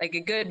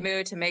good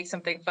mood to make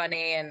something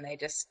funny, and they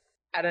just,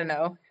 I don't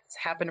know, it's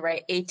happened to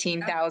write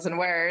 18,000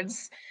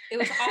 words. It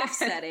was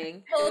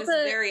offsetting. It was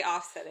very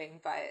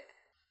offsetting, but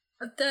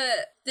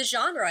the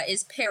genre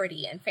is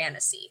parody and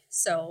fantasy.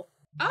 So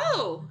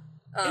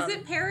is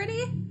it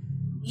parody?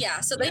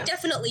 Yeah, so they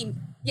definitely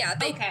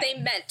they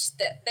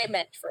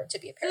meant for it to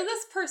be a parody. So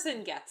this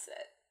person gets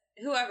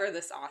it. Whoever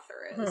this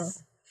author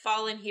is.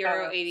 Fallen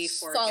Hero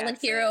 84. Fallen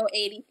Hero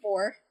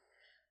 84.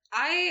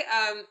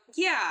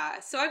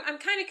 So I'm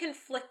kind of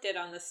conflicted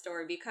on this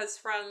story, because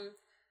from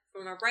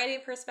a writing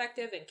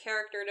perspective and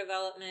character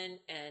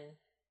development and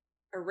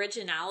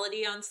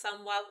originality on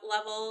some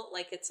level,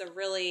 like it's a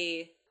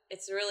really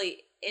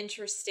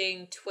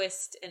interesting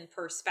twist and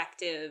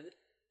perspective,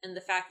 and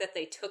the fact that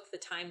they took the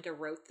time to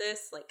write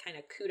this, like, kind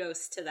of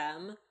kudos to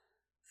them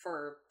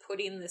for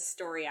putting this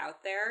story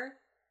out there.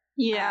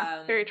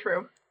 Yeah, very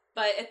true.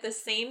 But at the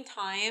same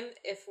time,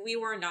 if we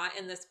were not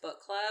in this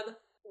book club,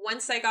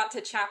 once I got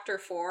to chapter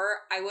 4,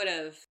 I would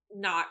have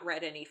not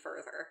read any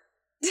further.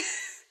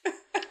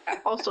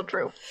 Also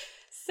true.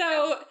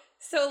 So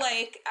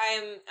like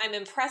I'm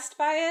impressed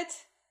by it,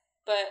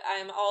 but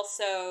I'm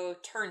also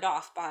turned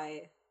off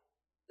by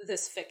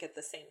this fic at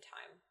the same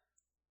time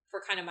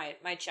for kind of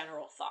my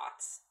general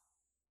thoughts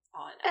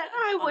on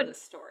on the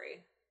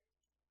story.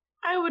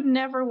 I would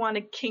never want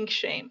to kink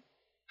shame.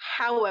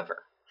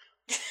 However,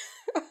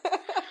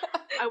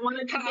 I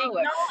wanted to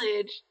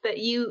acknowledge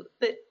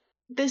that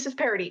this is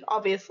parody,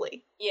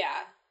 obviously.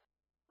 Yeah.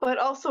 But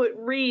also it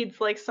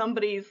reads like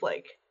somebody's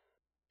like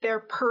their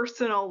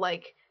personal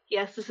like,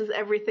 yes, this is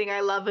everything I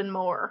love and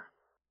more.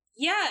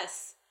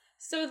 Yes.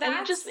 So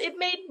that's it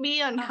made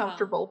me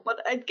uncomfortable. But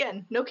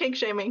again, no kink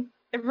shaming.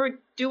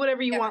 Do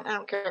whatever you want, I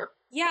don't care.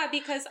 Yeah,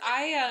 because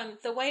I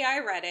the way I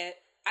read it,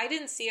 I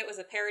didn't see it was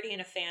a parody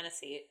and a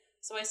fantasy.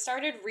 So I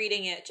started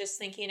reading it just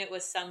thinking it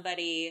was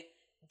somebody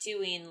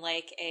doing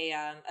like a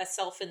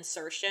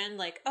self-insertion,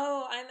 like,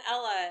 oh, I'm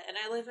Ella and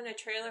I live in a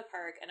trailer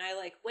park and I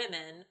like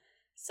women.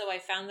 So I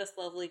found this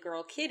lovely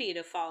girl Kitty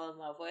to fall in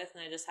love with,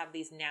 and I just have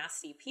these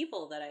nasty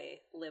people that I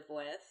live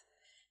with.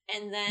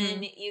 And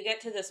then you get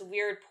to this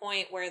weird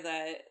point where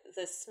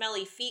the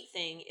smelly feet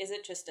thing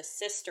isn't just a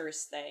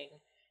sister's thing.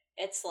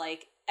 It's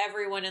like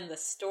everyone in the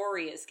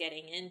story is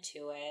getting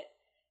into it.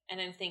 And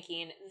I'm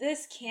thinking,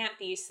 this can't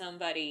be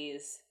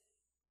somebody's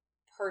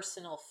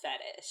personal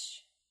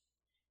fetish.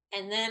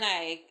 And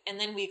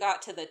then we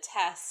got to the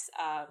Tess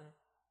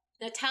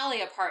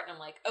Natalia part, and I'm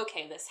like,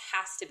 okay, this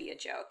has to be a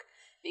joke,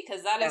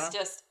 because that is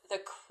just the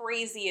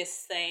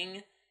craziest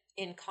thing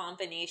in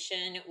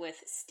combination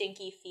with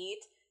stinky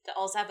feet, to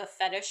also have a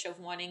fetish of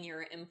wanting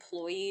your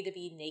employee to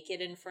be naked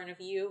in front of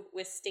you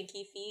with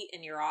stinky feet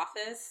in your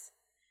office.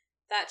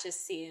 That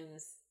just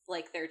seems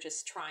like they're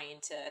just trying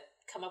to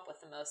come up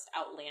with the most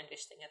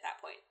outlandish thing at that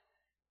point.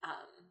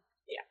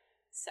 Yeah.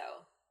 So,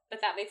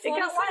 but that makes a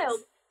lot of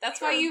sense. That's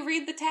why you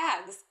read the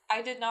tags.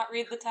 I did not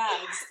read the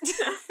tags.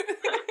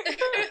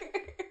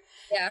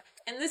 Yeah.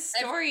 And this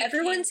story...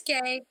 Everyone's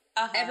gay.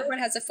 Everyone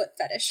has a foot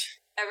fetish.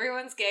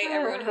 Everyone's gay.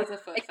 Everyone has a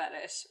foot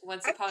fetish.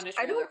 Once upon a trailer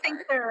I don't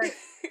think park.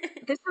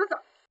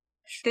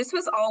 This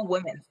was all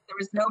women. There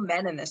was no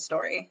men in this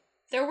story.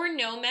 There were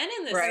no men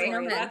in this story.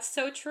 No, that's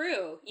so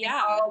true. Yeah.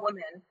 It's all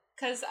women.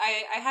 Because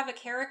I have a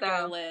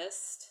character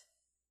list.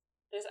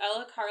 There's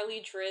Ella, Carly,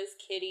 Driz,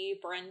 Kitty,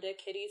 Brenda,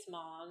 Kitty's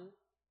mom,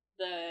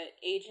 the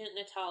agent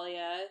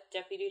Natalia,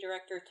 deputy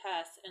director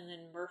Tess, and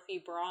then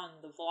Murphy Braun,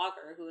 the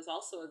vlogger, who is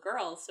also a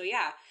girl. So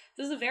yeah,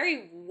 this is a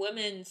very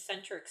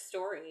women-centric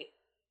story.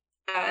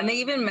 And they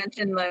even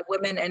mentioned the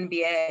women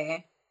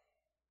NBA.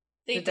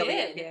 They did.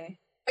 WNBA.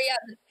 But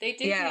yeah, they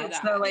did do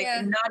that. So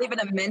not even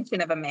a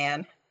mention of a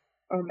man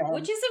or men.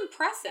 Which is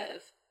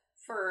impressive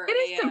for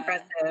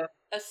impressive.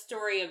 A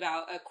story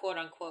about a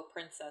quote-unquote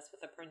princess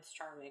with a Prince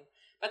Charming.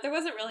 But there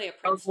wasn't really a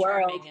Prince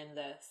Charming in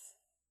this.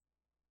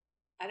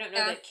 I don't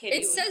know that Kitty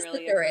was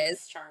really a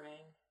Prince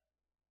Charming.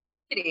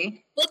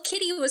 Kitty? Well,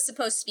 Kitty was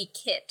supposed to be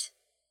Kit.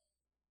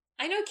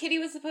 I know Kitty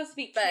was supposed to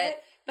be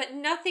Kit, but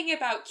nothing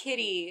about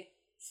Kitty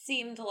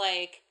seemed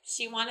like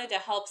she wanted to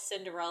help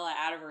Cinderella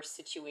out of her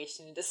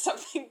situation into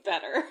something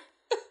better.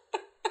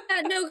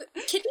 Yeah, no,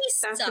 Kitty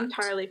sucked. That's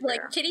entirely fair.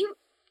 Like, Kitty...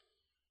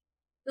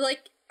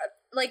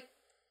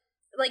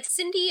 Like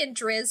Cindy and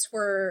Driz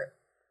were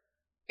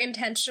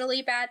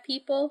intentionally bad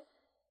people,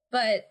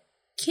 but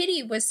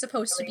Kitty was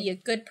supposed to be a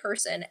good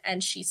person,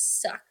 and she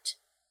sucked.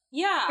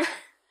 Yeah.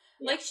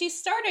 Like, she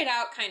started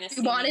out kind of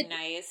seeming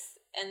nice,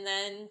 and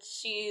then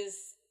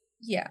she's...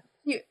 Yeah.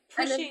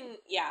 Pushing...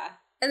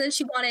 And then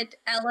she wanted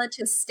Ella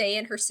to stay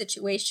in her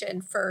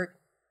situation for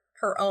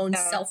her own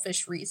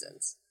selfish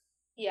reasons.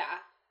 Yeah.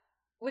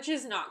 Which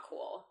is not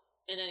cool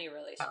in any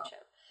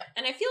relationship.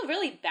 And I feel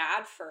really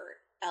bad for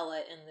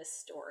Ella in this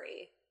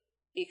story,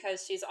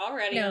 because she's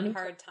already on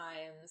hard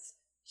times.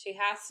 She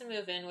has to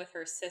move in with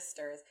her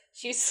sisters.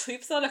 She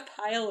sleeps on a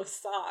pile of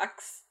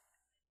socks.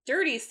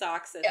 Dirty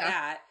socks at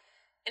that.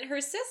 And her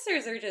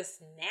sisters are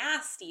just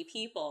nasty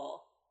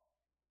people.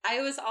 I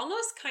was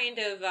almost kind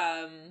of,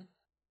 I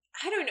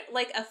don't know,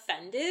 like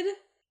offended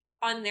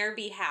on their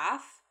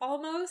behalf,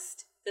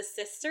 almost. The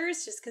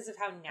sisters, just because of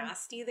how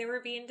nasty they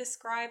were being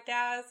described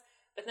as.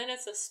 But then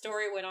as the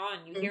story went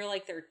on, you hear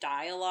like their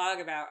dialogue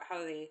about how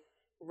they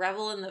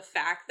revel in the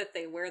fact that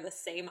they wear the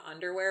same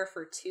underwear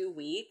for 2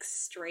 weeks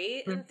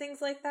straight and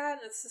things like that.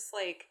 And it's just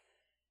like,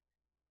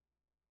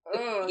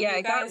 oh,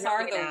 you guys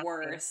are the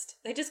worst.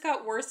 They just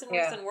got worse and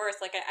worse and worse.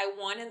 Like, I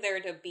wanted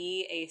there to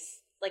be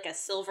a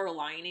silver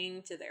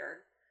lining to their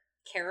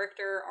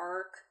character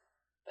arc,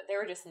 but they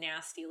were just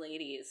nasty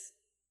ladies.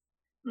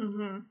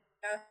 Mm-hmm.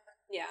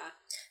 Yeah.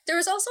 There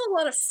was also a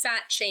lot of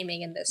fat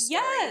shaming in this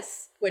story.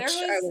 Yes! Which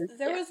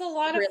there was a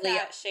lot of really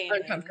fat shaming.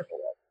 Uncomfortable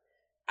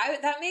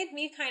with. That made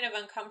me kind of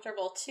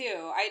uncomfortable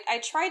too.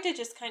 I tried to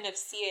just kind of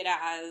see it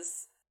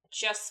as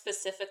just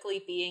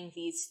specifically being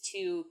these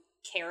two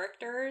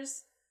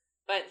characters,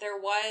 but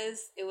it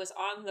was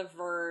on the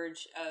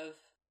verge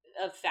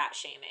of fat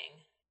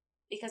shaming,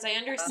 Because I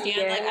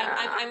understand, like,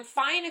 I'm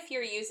fine if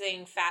you're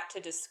using fat to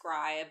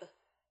describe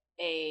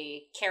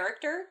a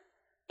character,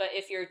 but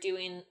if you're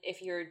doing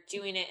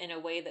it in a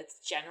way that's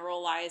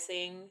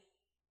generalizing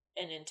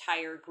an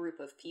entire group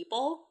of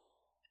people,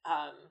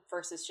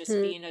 versus just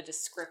being a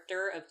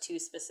descriptor of two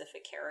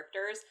specific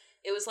characters,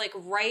 it was like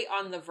right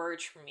on the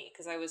verge for me,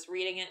 because I was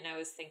reading it and I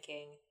was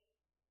thinking,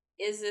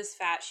 is this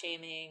fat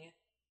shaming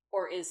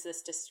or is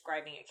this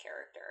describing a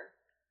character?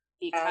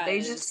 Because they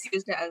just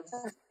used it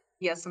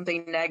as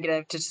something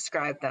negative to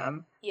describe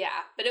them. Yeah,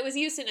 but it was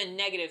used in a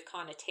negative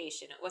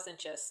connotation. It wasn't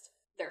just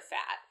they're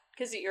fat.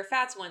 Because your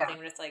fat's one thing,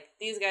 but it's like,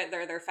 these guys,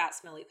 they're fat,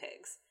 smelly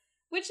pigs.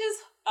 Which is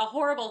a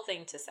horrible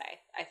thing to say.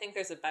 I think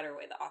there's a better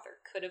way the author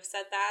could have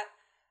said that,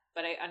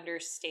 but I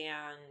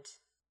understand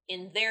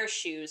in their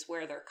shoes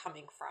where they're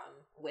coming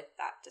from with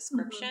that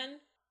description.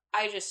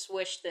 I just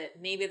wish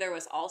that maybe there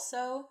was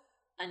also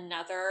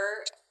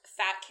another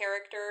fat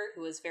character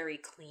who was very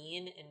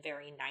clean and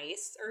very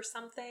nice or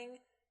something,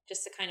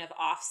 just to kind of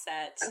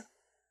offset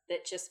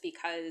that just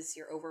because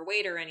you're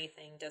overweight or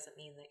anything doesn't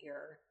mean that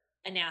you're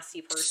a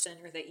nasty person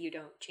or that you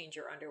don't change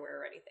your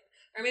underwear or anything.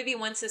 Or maybe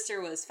one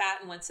sister was fat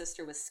and one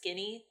sister was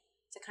skinny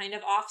to kind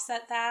of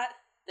offset that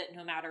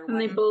no matter what.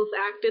 And they both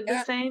acted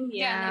the same?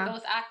 Yeah, and they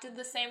both acted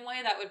the same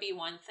way. That would be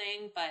one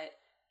thing, but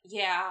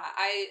yeah,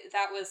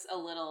 that was a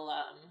little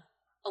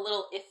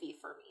iffy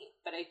for me,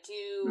 but I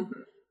do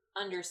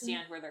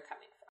understand where they're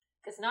coming from.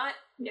 Because not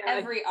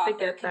every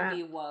author can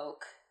be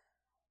woke,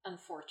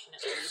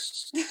 unfortunately.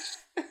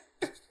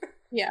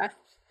 Yeah.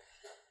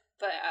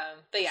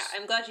 But yeah,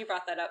 I'm glad you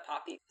brought that up,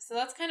 Poppy. So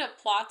that's kind of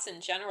plots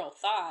and general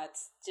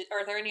thoughts.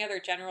 Are there any other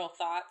general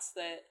thoughts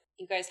that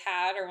you guys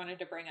had or wanted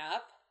to bring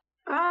up?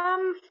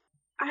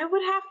 I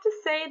would have to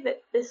say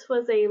that this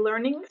was a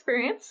learning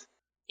experience.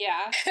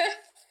 Yeah.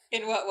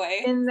 In what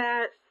way? In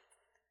that,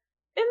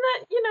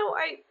 you know,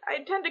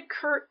 I tend to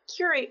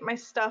curate my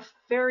stuff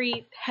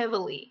very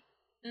heavily.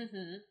 So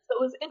it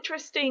was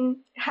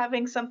interesting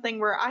having something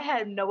where I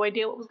had no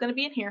idea what was going to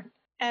be in here.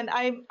 And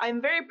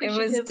I'm very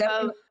appreciative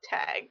of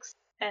tags,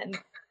 and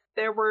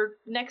there were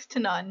next to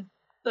none.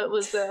 So it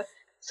was a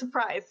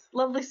surprise,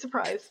 lovely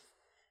surprise.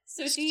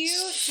 So do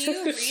you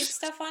read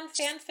stuff on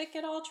fanfic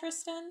at all,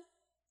 Tristan?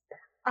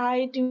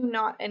 I do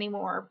not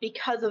anymore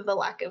because of the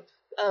lack of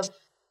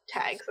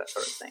tags, that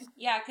sort of thing.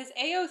 Yeah, because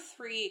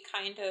AO3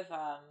 kind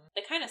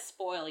of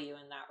spoil you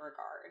in that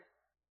regard.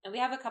 And we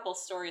have a couple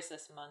stories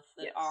this month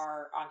that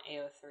are on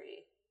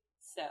AO3,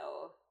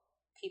 so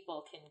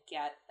people can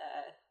get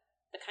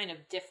the kind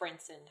of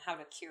difference in how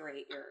to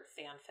curate your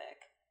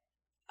fanfic.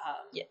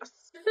 Yes.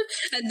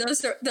 And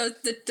those are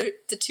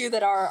the two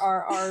that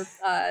are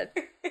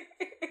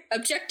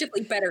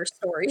objectively better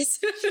stories.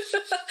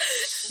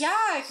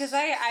 Yeah, because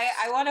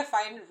I want to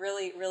find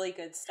really, really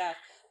good stuff.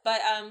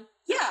 But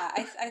yeah,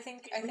 I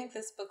think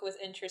this book was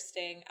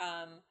interesting.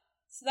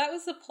 So that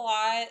was the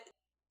plot.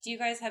 Do you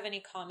guys have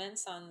any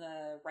comments on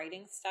the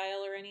writing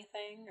style or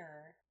anything?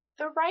 Or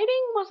the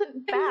writing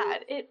wasn't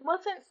bad. It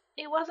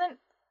wasn't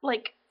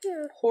like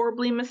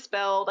horribly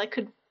misspelled. I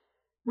could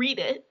read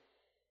it.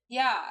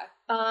 Yeah.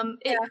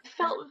 It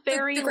felt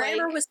very the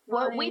grammar like was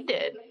what we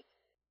did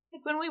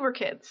like when we were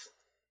kids.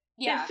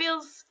 Yeah.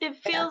 It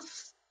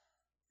feels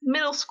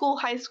middle school,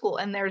 high school,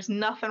 and there's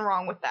nothing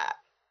wrong with that.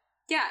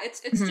 Yeah,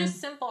 it's just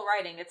simple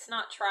writing. It's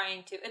not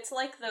trying to. It's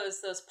like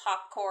those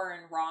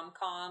popcorn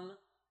rom-com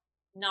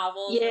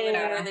novels or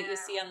whatever that you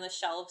see on the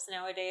shelves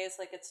nowadays.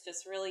 Like, it's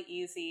just really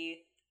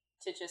easy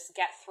to just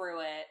get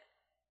through it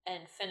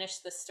and finish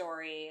the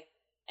story,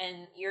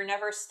 and you're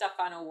never stuck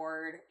on a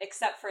word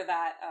except for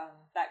that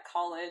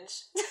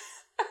college.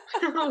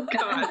 Oh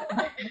God.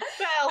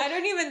 Well, I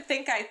don't even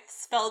think I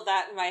spelled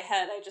that in my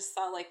head. I just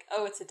saw like,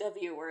 oh, it's a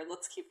W word.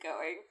 Let's keep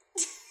going.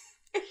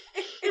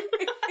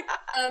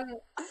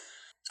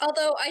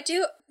 Although I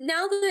do,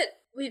 now that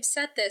we've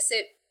said this,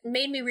 it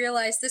made me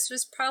realize this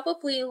was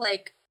probably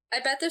like, I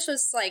bet this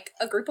was like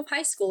a group of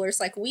high schoolers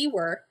like we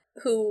were,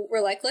 who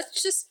were like,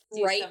 let's just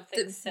write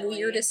the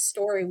weirdest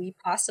story we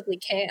possibly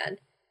can.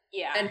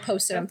 Yeah. And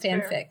post it on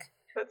fanfic.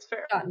 That's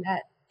fair.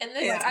 .net. And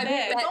this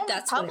it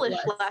was only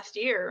published last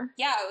year.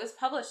 Yeah, it was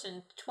published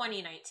in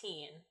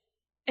 2019.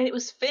 And it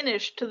was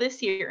finished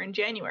this year in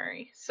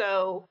January.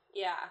 So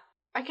yeah,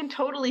 I can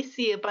totally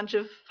see a bunch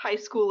of high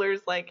schoolers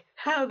like,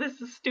 oh,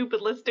 this is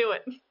stupid, let's do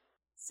it.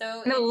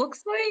 So it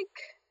looks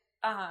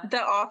like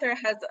the author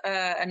has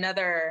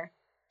another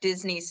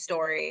Disney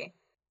story.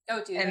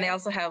 Oh, do and they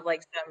also have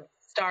like some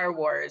Star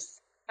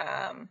Wars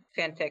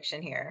fan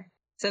fiction here.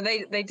 So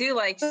they do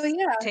like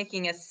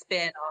taking a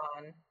spin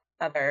on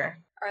other.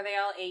 Are they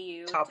all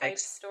AU topics. Type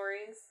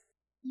stories?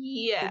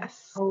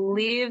 Yes. I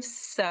believe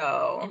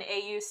so. And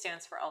AU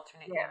stands for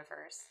alternate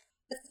universe.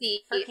 Let's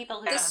see. For people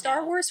who the don't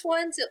Star know. Wars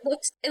ones, it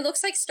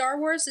looks like Star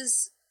Wars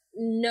is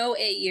no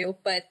AU,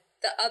 but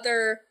the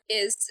other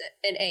is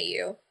an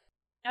AU.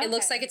 Okay. It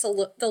looks like it's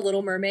the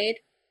Little Mermaid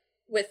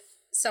with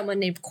someone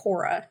named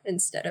Korra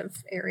instead of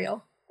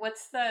Ariel.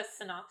 What's the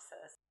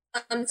synopsis?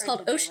 It's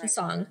called Ocean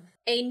Song.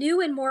 a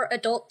new and more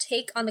adult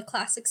take on the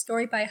classic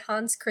story by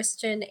Hans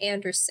Christian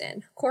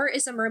Andersen. Cora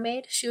is a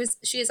mermaid. She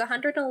is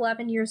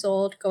 111 years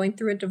old, going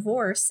through a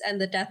divorce and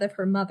the death of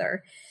her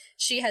mother.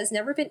 She has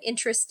never been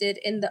interested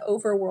in the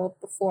overworld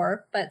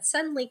before, but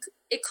suddenly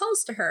it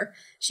calls to her.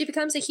 She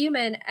becomes a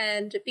human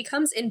and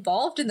becomes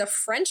involved in the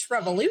French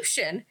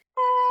Revolution.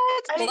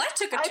 Well, that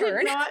took a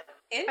turn. I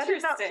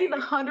did not see the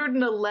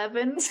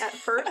 111 at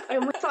first. I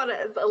only saw it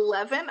as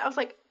 11. I was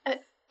like,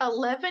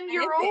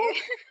 11-year-old?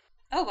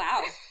 Oh,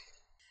 wow.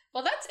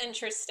 Well, that's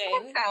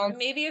interesting.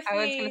 Maybe if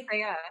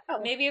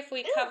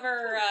we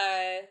cover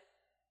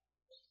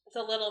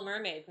The Little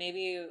Mermaid,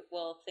 maybe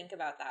we'll think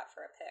about that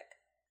for a pick.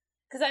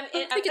 Because I'm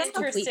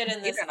interested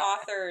in this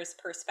author's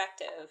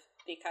perspective,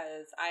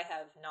 because I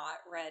have not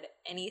read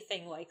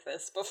anything like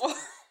this before.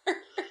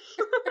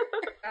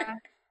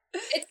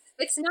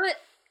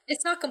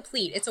 It's not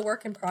complete. It's a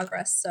work in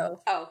progress,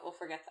 so... Oh, we'll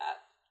forget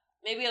that.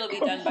 Maybe it'll be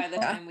done by the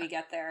time we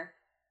get there.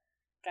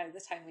 By the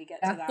time we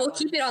get to that we'll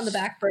keep it on the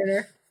back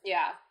burner.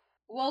 Yeah.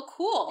 Well,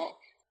 cool.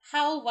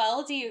 How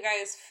well do you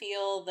guys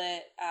feel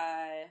that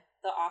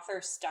the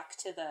author stuck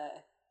to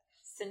the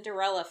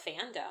Cinderella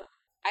fandom?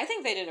 I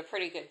think they did a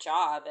pretty good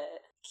job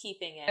at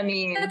keeping it. I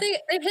mean... Yeah,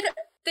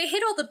 they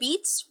hit all the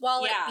beats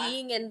while it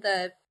being in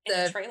the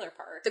trailer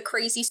park. The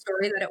crazy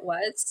story that it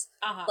was.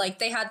 Uh-huh. Like,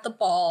 they had the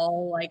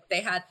ball, like, they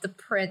had the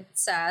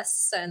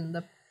princess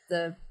and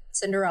the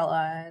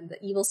Cinderella and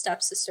the evil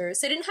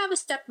stepsisters. They didn't have a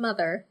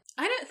stepmother.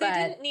 They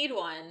didn't need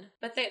one,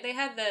 but they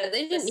had the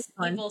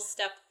evil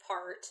step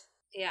part.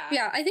 Yeah.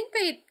 Yeah, I think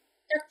they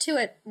stuck to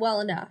it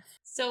well enough.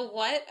 So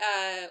what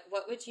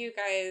would you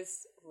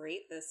guys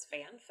rate this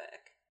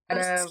fanfic? Out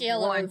of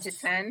scale 1 to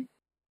 10?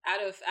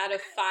 Out of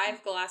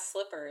 5 glass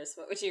slippers,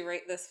 what would you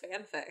rate this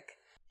fanfic?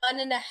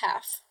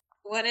 1.5.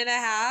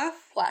 1.5?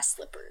 Glass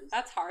slippers.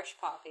 That's harsh,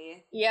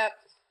 Poppy. Yep.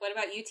 What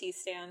about you,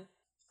 T-Stan?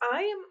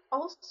 I am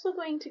also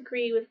going to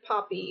agree with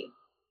Poppy,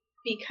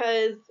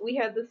 because we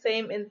had the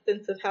same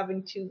instance of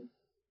having to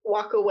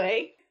walk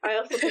away. I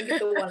also think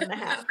it's a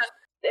 1.5.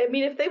 I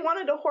mean, if they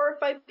wanted to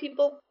horrify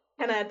people,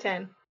 10 out of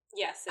 10.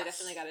 Yes, they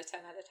definitely got a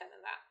 10 out of 10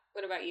 in that.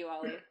 What about you,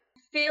 Ollie? I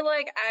feel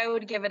like I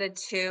would give it a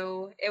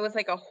 2. It was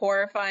like a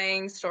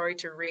horrifying story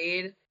to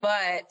read,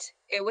 but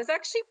it was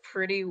actually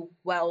pretty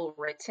well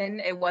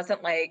written. It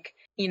wasn't like,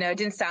 it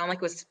didn't sound like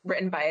it was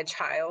written by a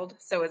child.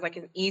 So it was like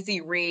an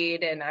easy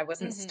read and I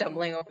wasn't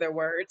stumbling over their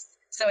words.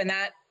 So in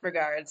that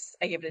regards,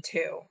 I give it a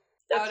 2.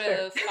 Out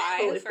of 5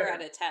 totally or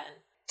out of 10?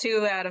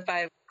 2 out of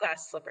 5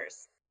 glass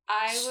slippers.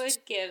 I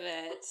would give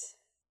it,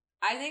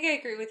 I think I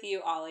agree with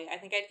you, Ollie. I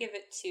think I'd give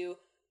it 2,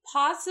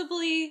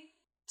 possibly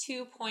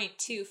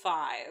 2.25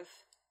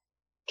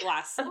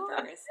 glass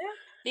slippers.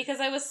 Because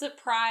I was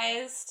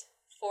surprised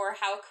for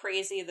how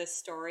crazy the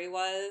story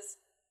was,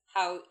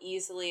 how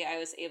easily I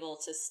was able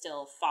to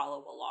still follow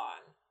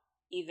along,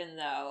 even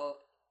though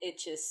it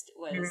just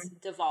was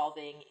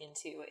devolving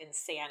into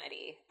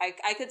insanity.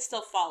 I could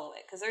still follow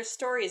it, because there's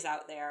stories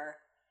out there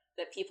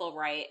that people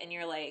write, and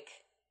you're like,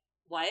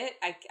 what?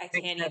 I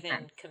can't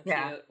even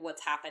compute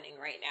what's happening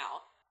right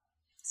now.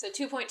 So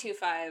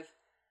 2.25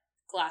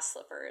 glass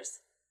slippers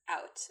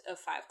out of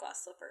 5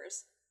 glass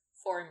slippers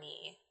for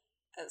me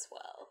as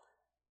well.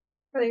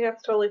 I think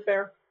that's totally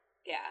fair.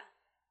 Yeah.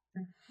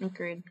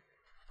 Agreed.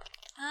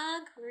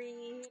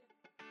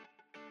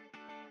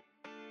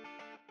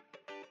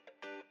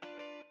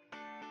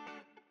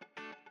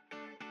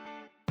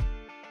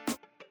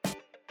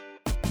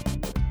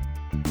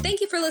 Thank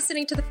you for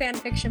listening to the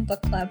Fanfiction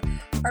Book Club.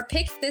 Our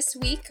pick this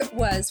week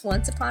was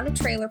Once Upon a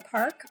Trailer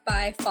Park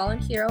by Fallen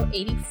Hero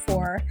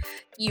 84.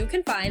 You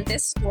can find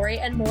this story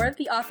and more of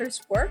the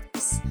author's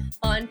works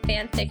on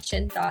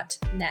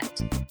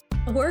fanfiction.net.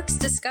 The works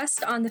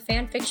discussed on the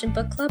Fanfiction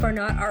Book Club are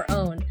not our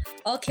own.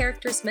 All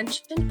characters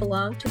mentioned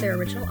belong to their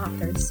original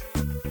authors.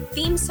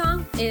 Theme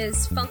song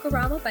is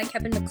Funkorama by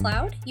Kevin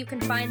MacLeod. You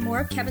can find more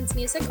of Kevin's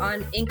music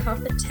on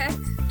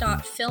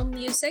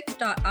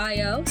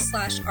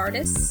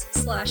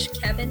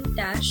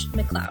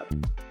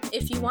incompetech.filmmusic.io/artists/Kevin-MacLeod.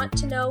 If you want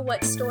to know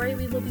what story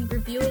we will be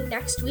reviewing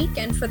next week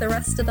and for the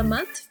rest of the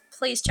month,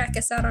 please check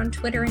us out on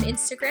Twitter and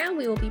Instagram.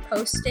 We will be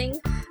posting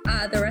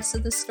the rest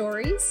of the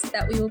stories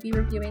that we will be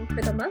reviewing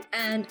for the month.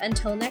 And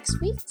until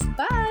next week,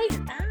 bye!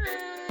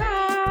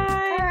 Bye!